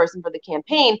spokesperson for the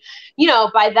campaign,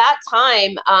 by that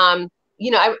time,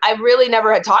 I really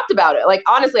never had talked about it.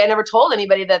 Honestly, I never told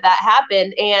anybody that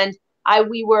happened. And I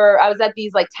was at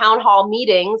these town hall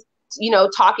meetings,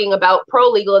 talking about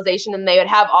pro-legalization, and they would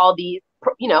have all these,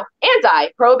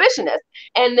 anti-prohibitionists.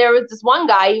 And there was this one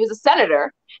guy, he was a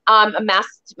senator, a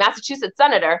Massachusetts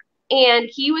senator, and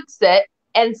he would sit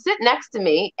next to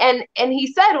me. And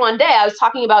he said one day, I was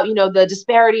talking about, the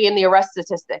disparity in the arrest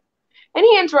statistic. And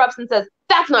he interrupts and says,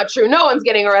 that's not true. No one's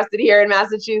getting arrested here in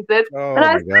Massachusetts. Oh, and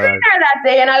I was sitting there that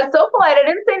day and I was so polite. I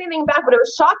didn't say anything back, but it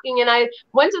was shocking. And I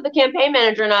went to the campaign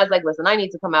manager and I was like, listen, I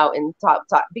need to come out and talk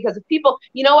because if people,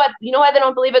 you know why they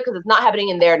don't believe it? Because it's not happening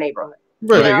in their neighborhood.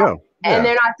 There you go. Yeah. And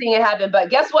they're not seeing it happen. But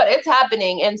guess what? It's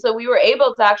happening. And so we were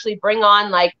able to actually bring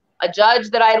on like a judge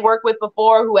that I had worked with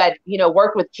before who had,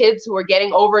 worked with kids who were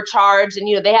getting overcharged. And,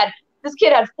 this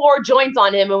kid had 4 joints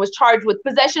on him and was charged with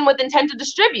possession with intent to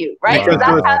distribute, right? Because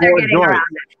that's how they're getting around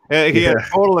it. He had a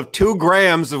total of 2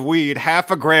 grams of weed,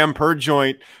 half a gram per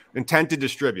joint, intent to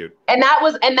distribute. And that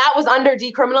was under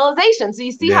decriminalization. So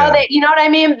you see how they, you know what I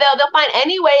mean? They'll find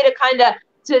any way to kind of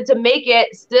to make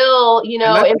it still,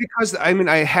 because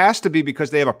it has to be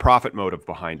because they have a profit motive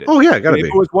behind it. Oh yeah, gotta be.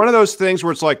 It was one of those things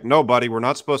where it's like, no, buddy, we're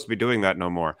not supposed to be doing that no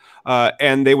more,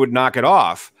 and they would knock it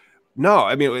off.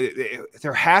 No,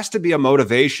 there has to be a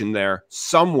motivation there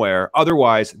somewhere.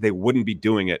 Otherwise, they wouldn't be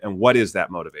doing it. And what is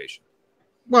that motivation?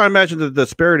 Well, I imagine the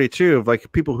disparity too of like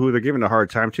people who they're giving a hard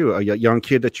time to. A young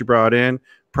kid that you brought in,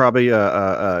 probably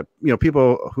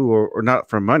people who are not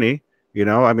from money.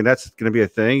 That's going to be a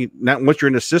thing. Not once you're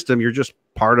in the system, you're just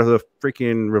part of the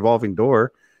freaking revolving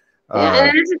door.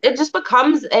 And it just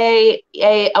becomes a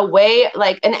way,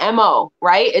 like an MO,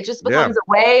 right? It just becomes a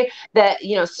way that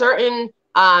certain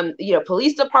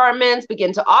police departments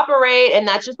begin to operate, and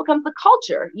that just becomes the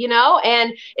culture,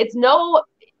 and it's no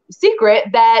secret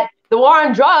that the war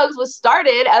on drugs was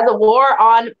started as a war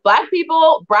on Black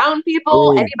people, brown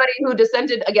people, anybody who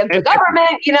dissented against the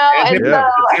government,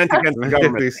 against the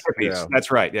government.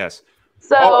 That's right. Yes.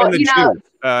 So,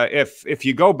 if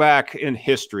you go back in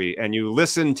history and you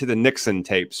listen to the Nixon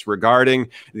tapes regarding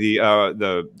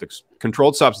the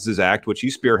Controlled Substances Act, which he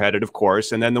spearheaded, of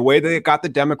course, and then the way they got the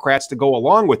Democrats to go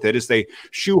along with it is they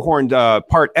shoehorned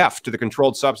Part F to the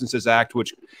Controlled Substances Act,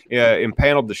 which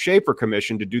impaneled the Schaefer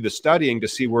Commission to do the studying to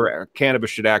see where cannabis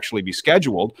should actually be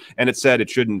scheduled, and it said it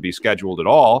shouldn't be scheduled at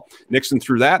all. Nixon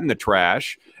threw that in the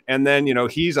trash. And then,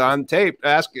 he's on tape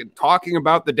talking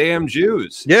about the damn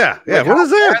Jews. Yeah. Yeah. What is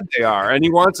that? They are. And he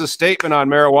wants a statement on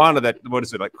marijuana that,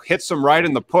 hits them right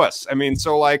in the puss.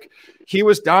 He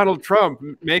was Donald Trump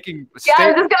making. I was just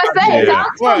going to say, it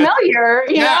sounds familiar.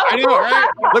 I know, right?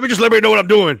 Let me know what I'm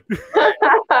doing.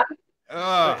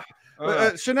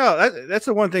 Shanel, that's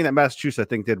the one thing that Massachusetts, I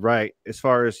think, did right as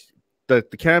far as the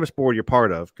cannabis board you're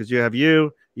part of. Because you have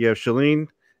Shalene.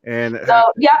 So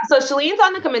Shalene's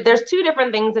on the committee. There's 2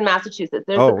 different things in Massachusetts.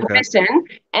 There's the commission,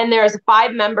 and there's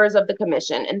 5 members of the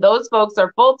commission, and those folks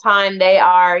are full time. They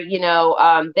are,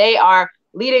 they are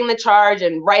leading the charge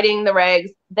and writing the regs.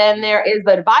 Then there is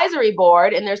the advisory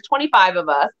board, and there's 25 of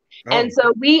us. And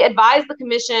so we advise the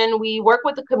commission. We work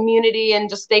with the community and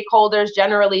just stakeholders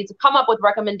generally to come up with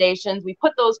recommendations. We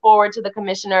put those forward to the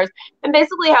commissioners and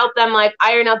basically help them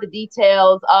iron out the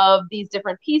details of these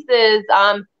different pieces.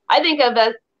 I think of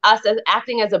us as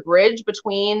acting as a bridge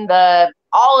between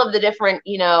all of the different,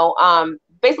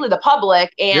 basically the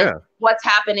public and what's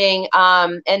happening,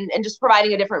 and just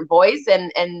providing a different voice.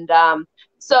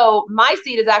 So my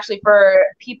seat is actually for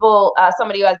people,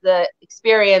 somebody who has the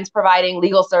experience providing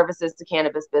legal services to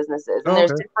cannabis businesses. And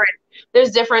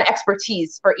there's different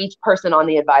expertise for each person on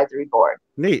the advisory board.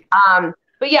 Neat.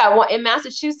 But in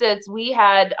Massachusetts, we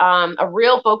had a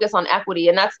real focus on equity.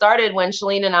 And that started when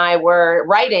Shalene and I were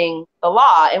writing the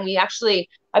law. And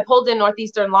I pulled in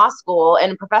Northeastern Law School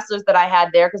and professors that I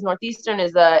had there, because Northeastern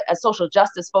is a social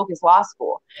justice focused law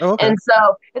school. And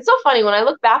so it's so funny when I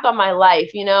look back on my life,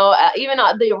 even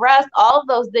the arrest, all of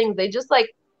those things, they just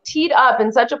teed up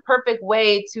in such a perfect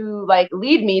way to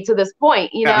lead me to this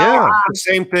point, the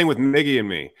same thing with Miggy and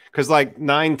me, because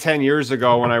 9-10 years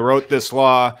ago when I wrote this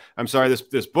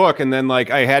book, and then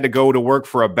I had to go to work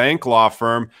for a bank law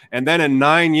firm, and then in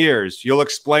 9 years you'll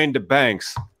explain to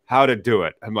banks how to do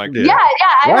it. I'm like, I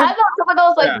had some of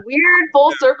those weird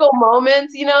full circle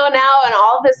moments, now, and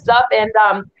all this stuff,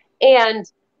 and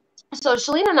so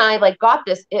Shalene and I got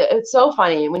this. It's so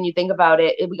funny when you think about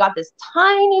it. We got this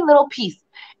tiny little piece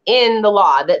in the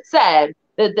law that said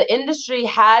that the industry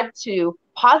had to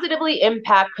positively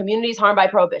impact communities harmed by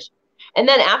prohibition. And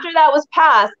then after that was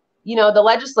passed, the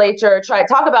legislature tried to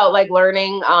talk about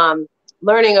learning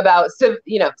about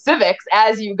civics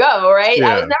as you go, right?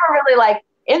 I was never really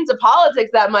into politics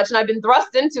that much, and I've been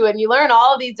thrust into it, and you learn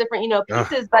all of these different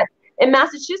pieces. But in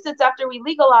Massachusetts, after we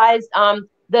legalized,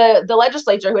 the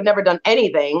legislature, who had never done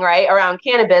anything right around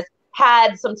cannabis,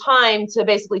 had some time to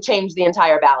basically change the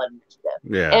entire ballot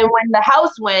initiative. And when the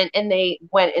House went and they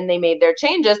made their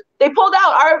changes, they pulled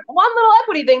out our one little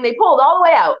equity thing. They pulled all the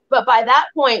way out. But by that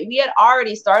point, we had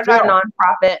already started our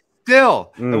nonprofit.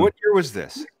 What year was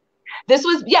this? This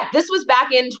was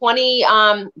back in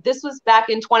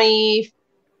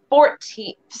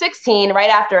 2016, right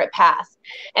after it passed.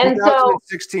 And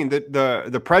 2016,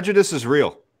 the prejudice is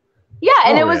real. Yeah,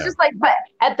 and it was just like, but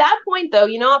at that point though,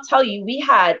 I'll tell you, we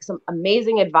had some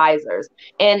amazing advisors,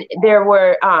 and there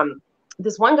were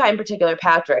this one guy in particular,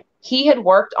 Patrick. He had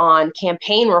worked on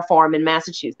campaign reform in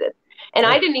Massachusetts. And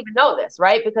I didn't even know this,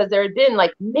 right? Because there had been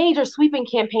like major sweeping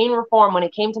campaign reform when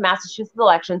it came to Massachusetts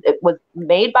elections. It was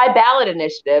made by ballot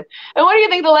initiative. And what do you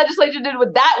think the legislature did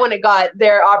with that when it got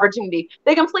their opportunity?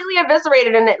 They completely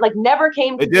eviscerated, and it like never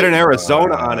came to. It did in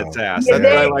Arizona on its ass. That's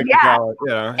what I like to call it.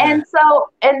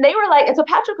 And they were like, and so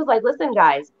Patrick was like, listen,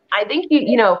 guys, I think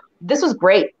this was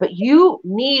great, but you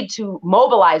need to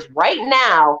mobilize right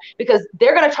now because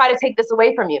they're going to try to take this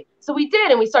away from you. So we did,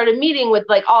 and we started meeting with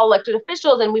like all elected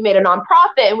officials, and we made a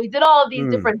nonprofit, and we did all of these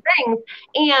different things.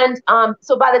 And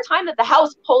so by the time that the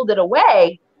House pulled it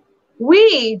away,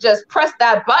 we just pressed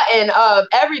that button of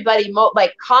everybody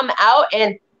come out.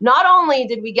 And not only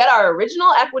did we get our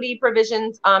original equity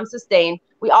provisions sustained,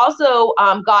 we also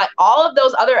got all of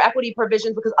those other equity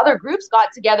provisions because other groups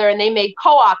got together and they made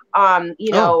co-op,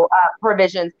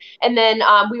 provisions. And then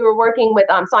we were working with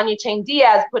Sonia Chang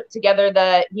Diaz, put together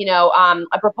the,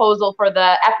 a proposal for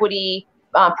the equity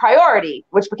priority,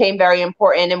 which became very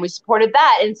important, and we supported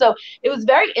that. And so it was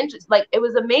very interesting. Like, it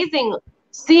was amazing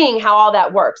seeing how all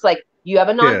that works. Like, you have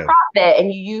a nonprofit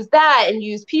and you use that and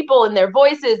use people and their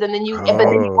voices, and then but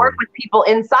then you work with people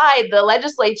inside the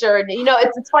legislature. And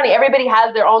it's funny, everybody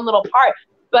has their own little part.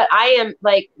 But I am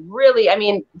like really,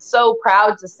 so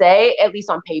proud to say, at least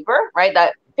on paper, right?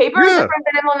 That paper is different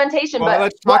than implementation. Well, but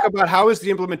let's talk about how is the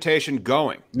implementation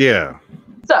going? Yeah.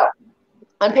 So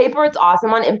on paper, it's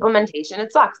awesome. On implementation,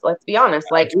 it sucks. Let's be honest.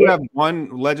 Like, we have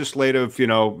one legislative,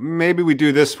 maybe we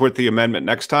do this with the amendment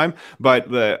next time, but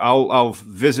I'll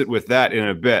visit with that in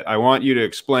a bit. I want you to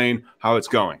explain how it's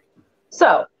going.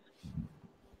 So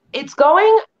it's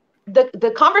going,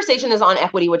 the conversation is on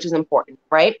equity, which is important,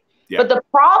 right? Yeah. But the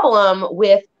problem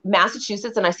with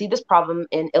Massachusetts, and I see this problem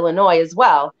in Illinois as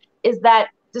well, is that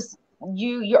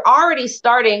you're already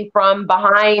starting from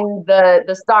behind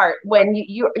the start when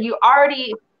you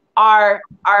already are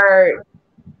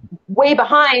way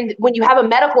behind when you have a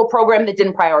medical program that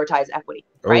didn't prioritize equity,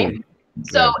 right?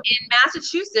 So in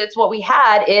Massachusetts, what we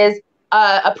had is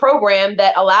a program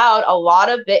that allowed a lot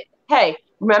of it. Hey,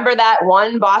 remember that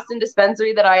one Boston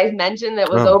dispensary that I mentioned that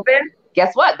was open?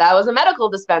 Guess what? That was a medical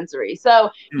dispensary.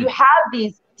 So you have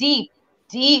these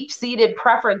deep-seated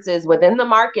preferences within the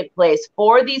marketplace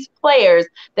for these players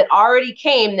that already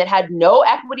came that had no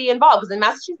equity involved. Because in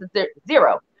Massachusetts, there's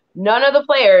zero. None of the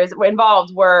players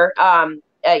involved were,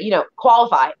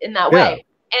 qualified in that way.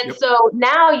 And so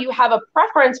now you have a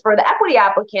preference for the equity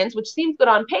applicants, which seems good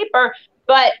on paper,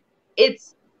 but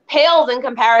it's pales in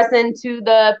comparison to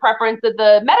the preference that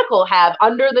the medical have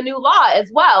under the new law as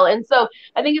well. And so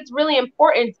I think it's really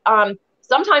important.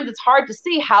 Sometimes it's hard to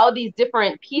see how these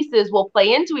different pieces will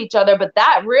play into each other, but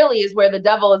that really is where the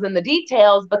devil is in the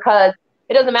details, because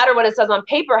it doesn't matter what it says on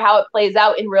paper. How it plays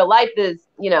out in real life is,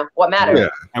 what matters. Yeah,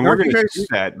 and we're going to do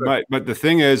that. But the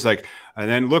thing is, like, and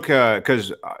then look,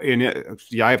 because I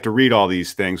have to read all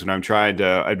these things when I'm trying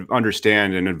to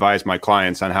understand and advise my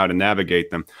clients on how to navigate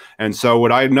them. And so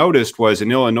what I noticed was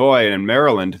in Illinois and in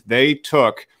Maryland, they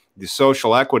took the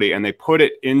social equity and they put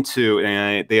it into,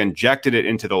 and they injected it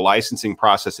into the licensing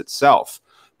process itself.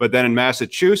 But then in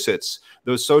Massachusetts,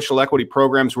 those social equity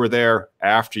programs were there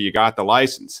after you got the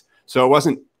license. So it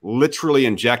wasn't literally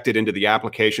injected into the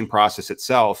application process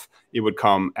itself. It would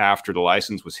come after the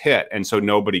license was hit. And so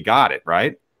nobody got it,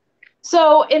 right?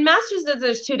 So in Massachusetts,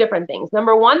 there's two different things.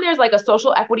 Number one, there's like a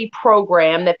social equity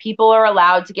program that people are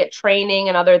allowed to get training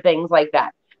and other things like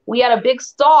that. We had a big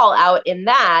stall out in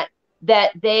that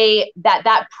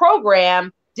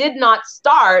program did not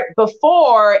start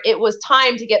before it was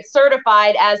time to get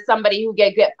certified as somebody who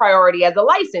get priority as a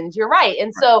license. You're right.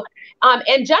 And so,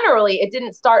 and generally it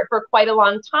didn't start for quite a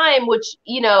long time, which,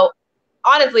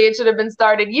 honestly, it should have been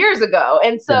started years ago.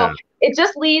 And so it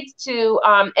just leads to,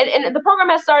 and the program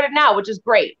has started now, which is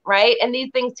great, right? And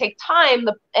these things take time,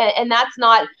 and that's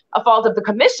not a fault of the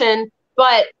commission,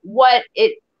 but what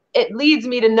it leads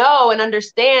me to know and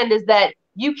understand is that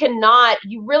you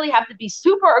really have to be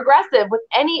super aggressive with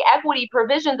any equity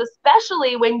provisions,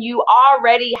 especially when you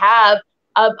already have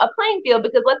a playing field,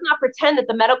 because let's not pretend that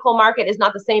the medical market is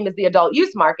not the same as the adult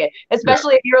use market,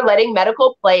 especially if you're letting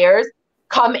medical players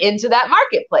come into that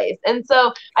marketplace. And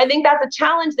so I think that's a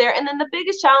challenge there. And then the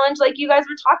biggest challenge, like you guys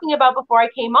were talking about before I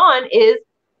came on, is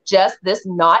just this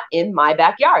not in my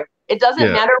backyard. It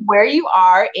doesn't matter where you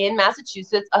are in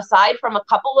Massachusetts, aside from a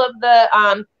couple of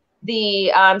the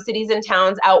the cities and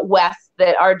towns out west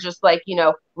that are just like, you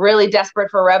know, really desperate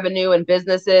for revenue and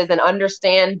businesses and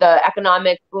understand the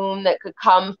economic boom that could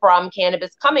come from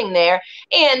cannabis coming there,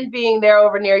 and being there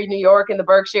over near New York and the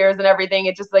Berkshires and everything.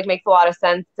 It just like makes a lot of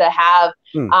sense to have,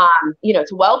 you know,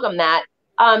 to welcome that.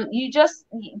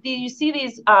 You see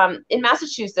these in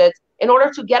Massachusetts. In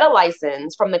order to get a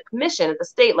license from the commission at the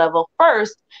state level,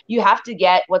 first, you have to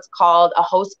get what's called a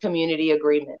host community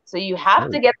agreement. So you have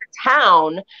to get the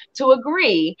town to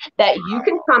agree that you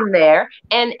can come there,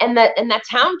 and that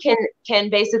town can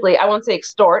basically, I won't say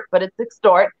extort, but it's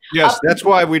extort. Yes, that's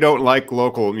why we don't like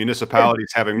local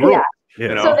municipalities having rules. Yeah.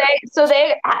 You know? So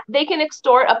they can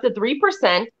extort up to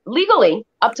 3% legally,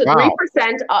 up to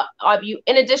 3% of you,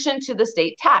 in addition to the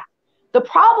state tax. The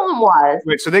problem was,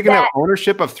 wait, so they can have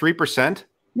ownership of 3%?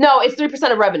 No, it's 3%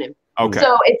 of revenue. Okay.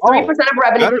 So it's 3% of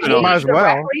revenue paid might as well.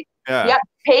 directly. Yeah,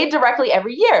 paid directly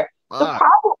every year.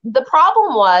 The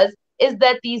problem is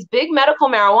that these big medical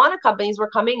marijuana companies were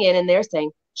coming in and they're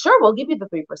saying, sure, we'll give you the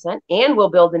 3% and we'll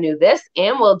build a new this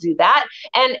and we'll do that.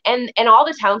 And all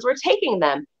the towns were taking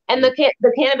them. And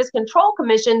the Cannabis Control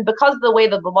Commission, because of the way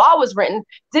that the law was written,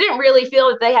 didn't really feel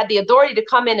that they had the authority to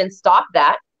come in and stop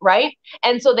that. Right.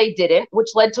 And so they didn't, which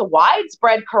led to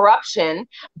widespread corruption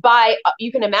by,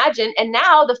 you can imagine. And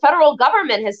now the federal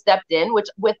government has stepped in, which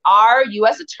with our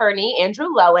U.S. attorney, Andrew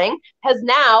Lelling, has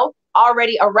now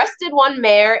already arrested one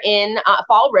mayor in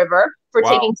Fall River for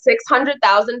taking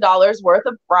 $600,000 worth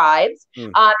of bribes,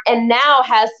 and now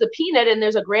has subpoenaed, and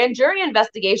there's a grand jury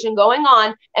investigation going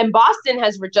on. And Boston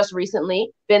has just recently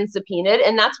been subpoenaed.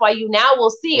 And that's why you now will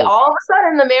see all of a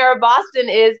sudden the mayor of Boston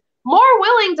is more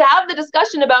willing to have the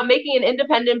discussion about making an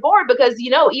independent board, because,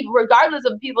 you know, even regardless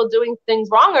of people doing things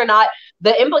wrong or not,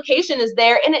 the implication is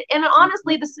there. And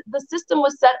honestly, the system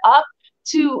was set up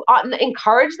to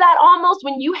encourage that. Almost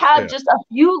when you have just a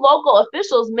few local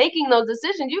officials making those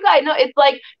decisions, you guys know it's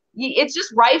like, it's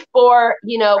just rife for,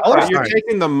 you know. You're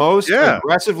taking the most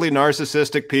aggressively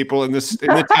narcissistic people in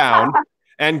the town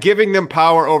and giving them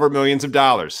power over millions of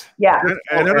dollars. Yeah.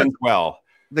 And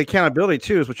the accountability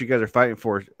too is what you guys are fighting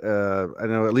for. I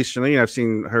know at least Shanel, I've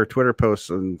seen her Twitter posts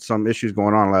and some issues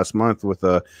going on last month with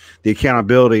the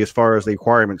accountability as far as the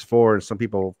requirements for, and some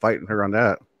people fighting her on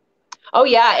that. Oh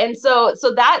yeah, and so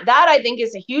that I think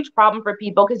is a huge problem for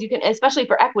people, because you can, especially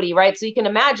for equity, right? So you can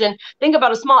imagine, think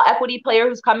about a small equity player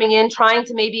who's coming in, trying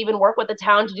to maybe even work with the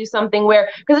town to do something where,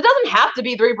 because it doesn't have to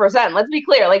be 3%. Let's be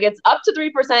clear, like it's up to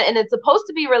 3%, and it's supposed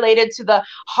to be related to the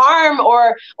harm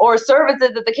or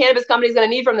services that the cannabis company is going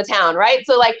to need from the town, right?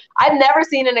 So like I've never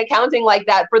seen an accounting like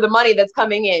that for the money that's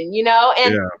coming in, you know,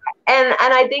 and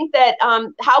I think that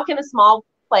how can a small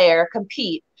player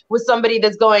compete with somebody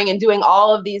that's going and doing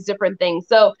all of these different things?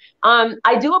 So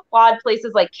I do applaud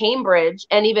places like Cambridge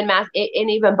and even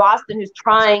Boston, who's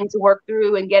trying to work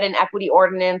through and get an equity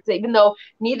ordinance, even though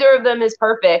neither of them is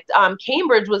perfect.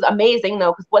 Cambridge was amazing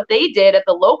though, because what they did at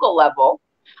the local level,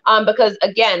 because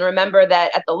again, remember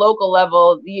that at the local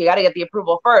level, you got to get the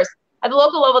approval first. At the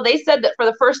local level, they said that for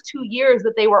the first 2 years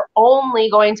that they were only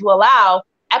going to allow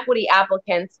equity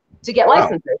applicants to get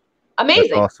licenses.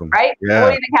 Amazing, awesome. Right? Yeah.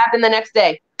 What do you think happened the next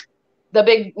day? The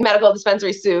big medical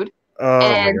dispensary sued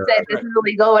and said this is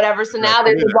illegal, whatever. So now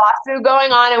there's a lawsuit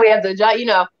going on, and we have to, you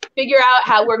know, figure out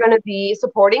how we're going to be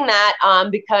supporting that.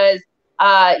 Because,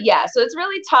 so it's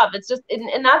really tough. It's just,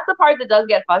 and that's the part that does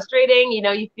get frustrating. You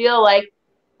know, you feel like,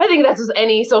 I think that's just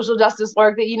any social justice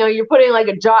work, that, you know, you're putting like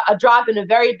a drop in a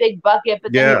very big bucket,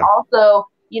 but then you also,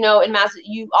 you know, in Mass,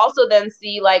 you also then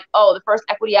see like, oh, the first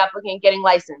equity applicant getting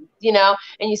licensed, you know,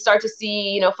 and you start to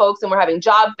see, you know, folks, and we're having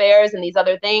job fairs and these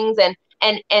other things. And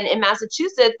in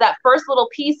Massachusetts, that first little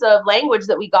piece of language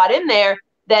that we got in there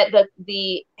that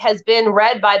has been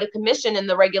read by the commission in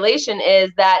the regulation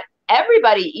is that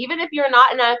everybody, even if you're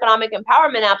not an economic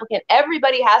empowerment applicant,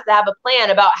 everybody has to have a plan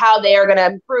about how they are going to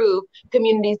improve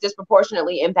communities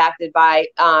disproportionately impacted by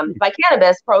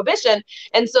cannabis prohibition.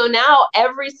 And so now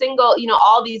every single, you know,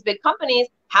 all these big companies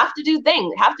have to do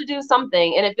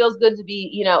something. And it feels good to be,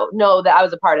 you know that I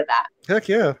was a part of that. Heck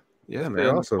yeah. Yeah,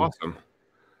 man. Awesome.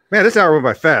 Man, this hour went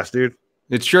by fast, dude.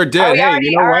 It sure did. Hey,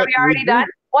 you know what? Are we already done?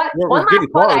 One last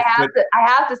point I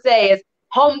have to say is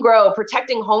home grow,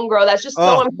 protecting home grow. That's just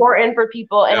so important for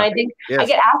people. And I think I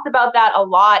get asked about that a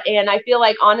lot. And I feel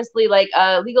like, honestly, like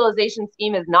a legalization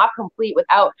scheme is not complete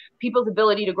without people's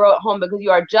ability to grow at home, because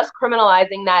you are just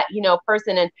criminalizing that, you know,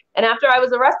 person. And after I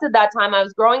was arrested that time, I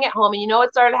was growing at home, and you know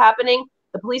what started happening?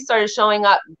 The police started showing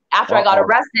up after I got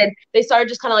arrested. They started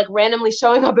just kind of like randomly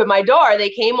showing up at my door. They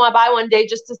came by one day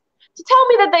just to tell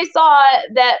me that they saw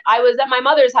that I was at my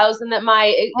mother's house and that my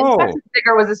inspection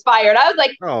sticker was expired. I was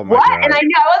like, what? God. And I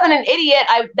knew I wasn't an idiot.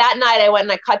 That night I went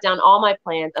and I cut down all my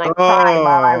plants and I cried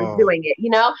while I was doing it, you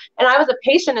know? And I was a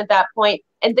patient at that point.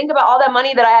 And think about all that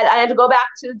money that I had to go back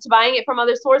to buying it from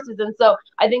other sources. And so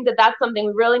I think that that's something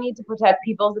we really need to protect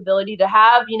people's ability to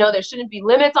have. You know, there shouldn't be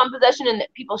limits on possession, and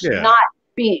that people should not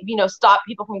be, you know, stop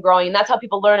people from growing. And that's how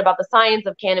people learn about the science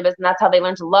of cannabis, and that's how they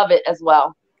learn to love it as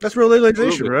well. That's real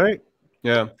legalization, right?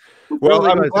 Yeah. Well,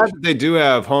 I'm glad that they do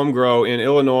have home grow in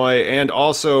Illinois and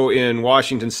also in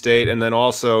Washington State, and then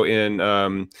also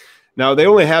in now they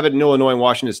only have it in Illinois and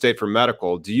Washington State for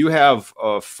medical. Do you have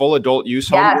full adult use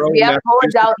home grow? Yes, we have full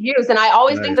adult use, and I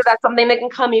always think that that's something that can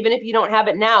come even if you don't have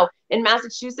it now. In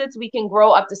Massachusetts, we can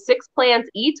grow up to 6 plants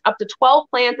each, up to 12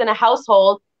 plants in a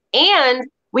household, and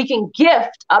we can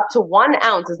gift up to 1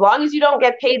 ounce. As long as you don't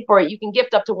get paid for it, you can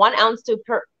gift up to 1 ounce to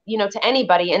any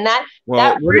buddy. And that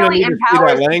really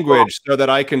empowers that language people. So that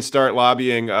I can start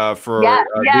lobbying for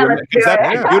because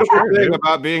that's the beautiful thing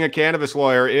about being a cannabis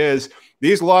lawyer is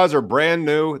these laws are brand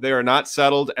new, they are not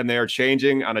settled, and they are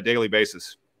changing on a daily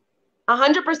basis.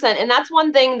 100%. And that's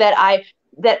one thing that I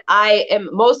am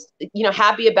most,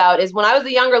 happy about is when I was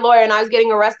a younger lawyer and I was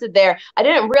getting arrested there, I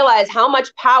didn't realize how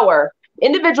much power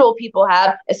individual people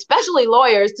have, especially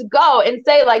lawyers, to go and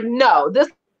say like, no, this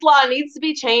law needs to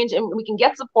be changed and we can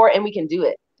get support and we can do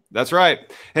it. That's right.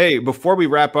 Hey, before we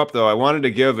wrap up though, I wanted to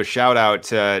give a shout out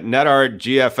to NetArt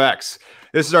GFX.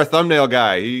 This is our thumbnail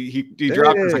guy. He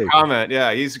dropped us a comment.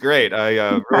 Yeah, he's great.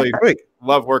 I really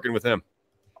love working with him.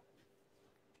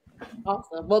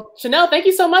 Awesome. Well, Shanel, thank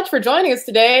you so much for joining us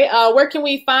today. Where can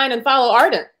we find and follow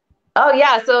Ardent? Oh,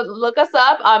 yeah. So look us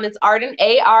up. It's Ardent,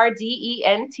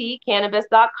 ARDENT,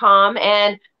 cannabis.com.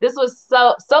 And this was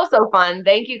so fun.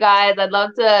 Thank you, guys. I'd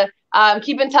love to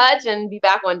keep in touch and be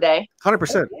back one day.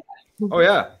 100%. Oh,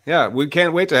 yeah. Yeah. We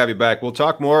can't wait to have you back. We'll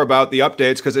talk more about the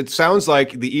updates because it sounds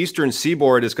like the Eastern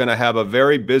Seaboard is going to have a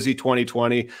very busy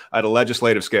 2020 at a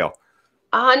legislative scale.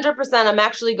 100%. I'm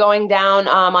actually going down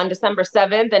on December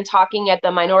 7th and talking at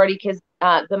the Minority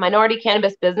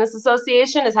Cannabis Business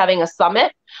Association is having a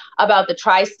summit about the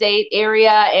tri-state area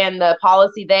and the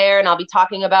policy there. And I'll be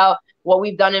talking about what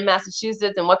we've done in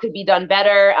Massachusetts and what could be done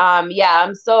better. Yeah,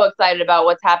 I'm so excited about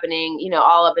what's happening,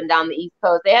 all up and down the East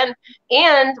Coast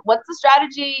and what's the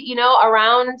strategy,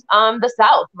 around the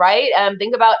South, right?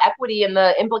 Think about equity and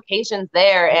the implications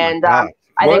there. And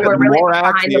I think we're really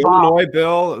behind the ball. Illinois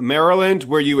bill, Maryland,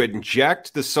 where you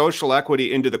inject the social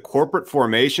equity into the corporate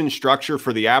formation structure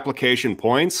for the application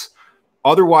points.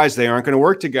 Otherwise, they aren't going to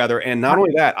work together. And not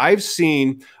only that, I've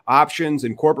seen options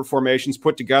and corporate formations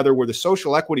put together where the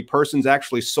social equity person's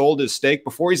actually sold his stake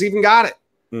before he's even got it.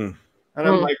 And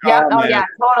I'm like, yeah,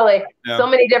 totally. Yeah. So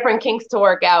many different kinks to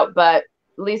work out, but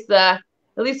at least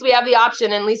we have the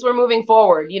option, and at least we're moving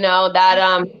forward.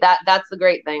 That's the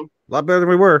great thing. A lot better than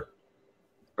we were.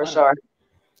 For sure.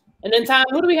 And then, Tom,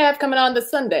 who do we have coming on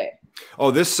this Sunday?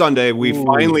 Oh, this Sunday, we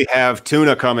finally have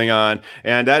Tuna coming on,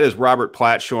 and that is Robert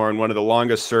Platshorn, one of the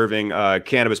longest-serving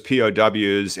cannabis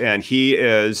POWs, and he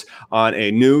is on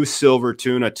a new Silver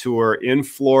Tuna tour in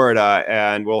Florida,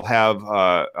 and we'll have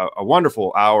a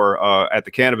wonderful hour at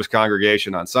the Cannabis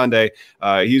Congregation on Sunday.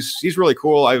 He's really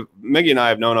cool. Miggy and I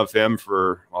have known of him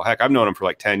for, well, heck, I've known him for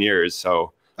like 10 years,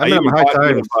 so I even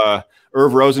bought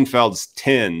Irv Rosenfeld's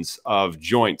tins of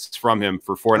joints from him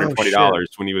for $420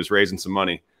 when he was raising some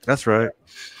money. That's right.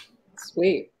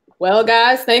 Sweet. Well,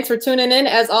 guys, thanks for tuning in.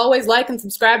 As always, like and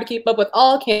subscribe to keep up with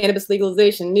all cannabis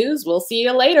legalization news. We'll see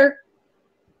you later.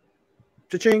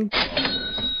 Cha-ching.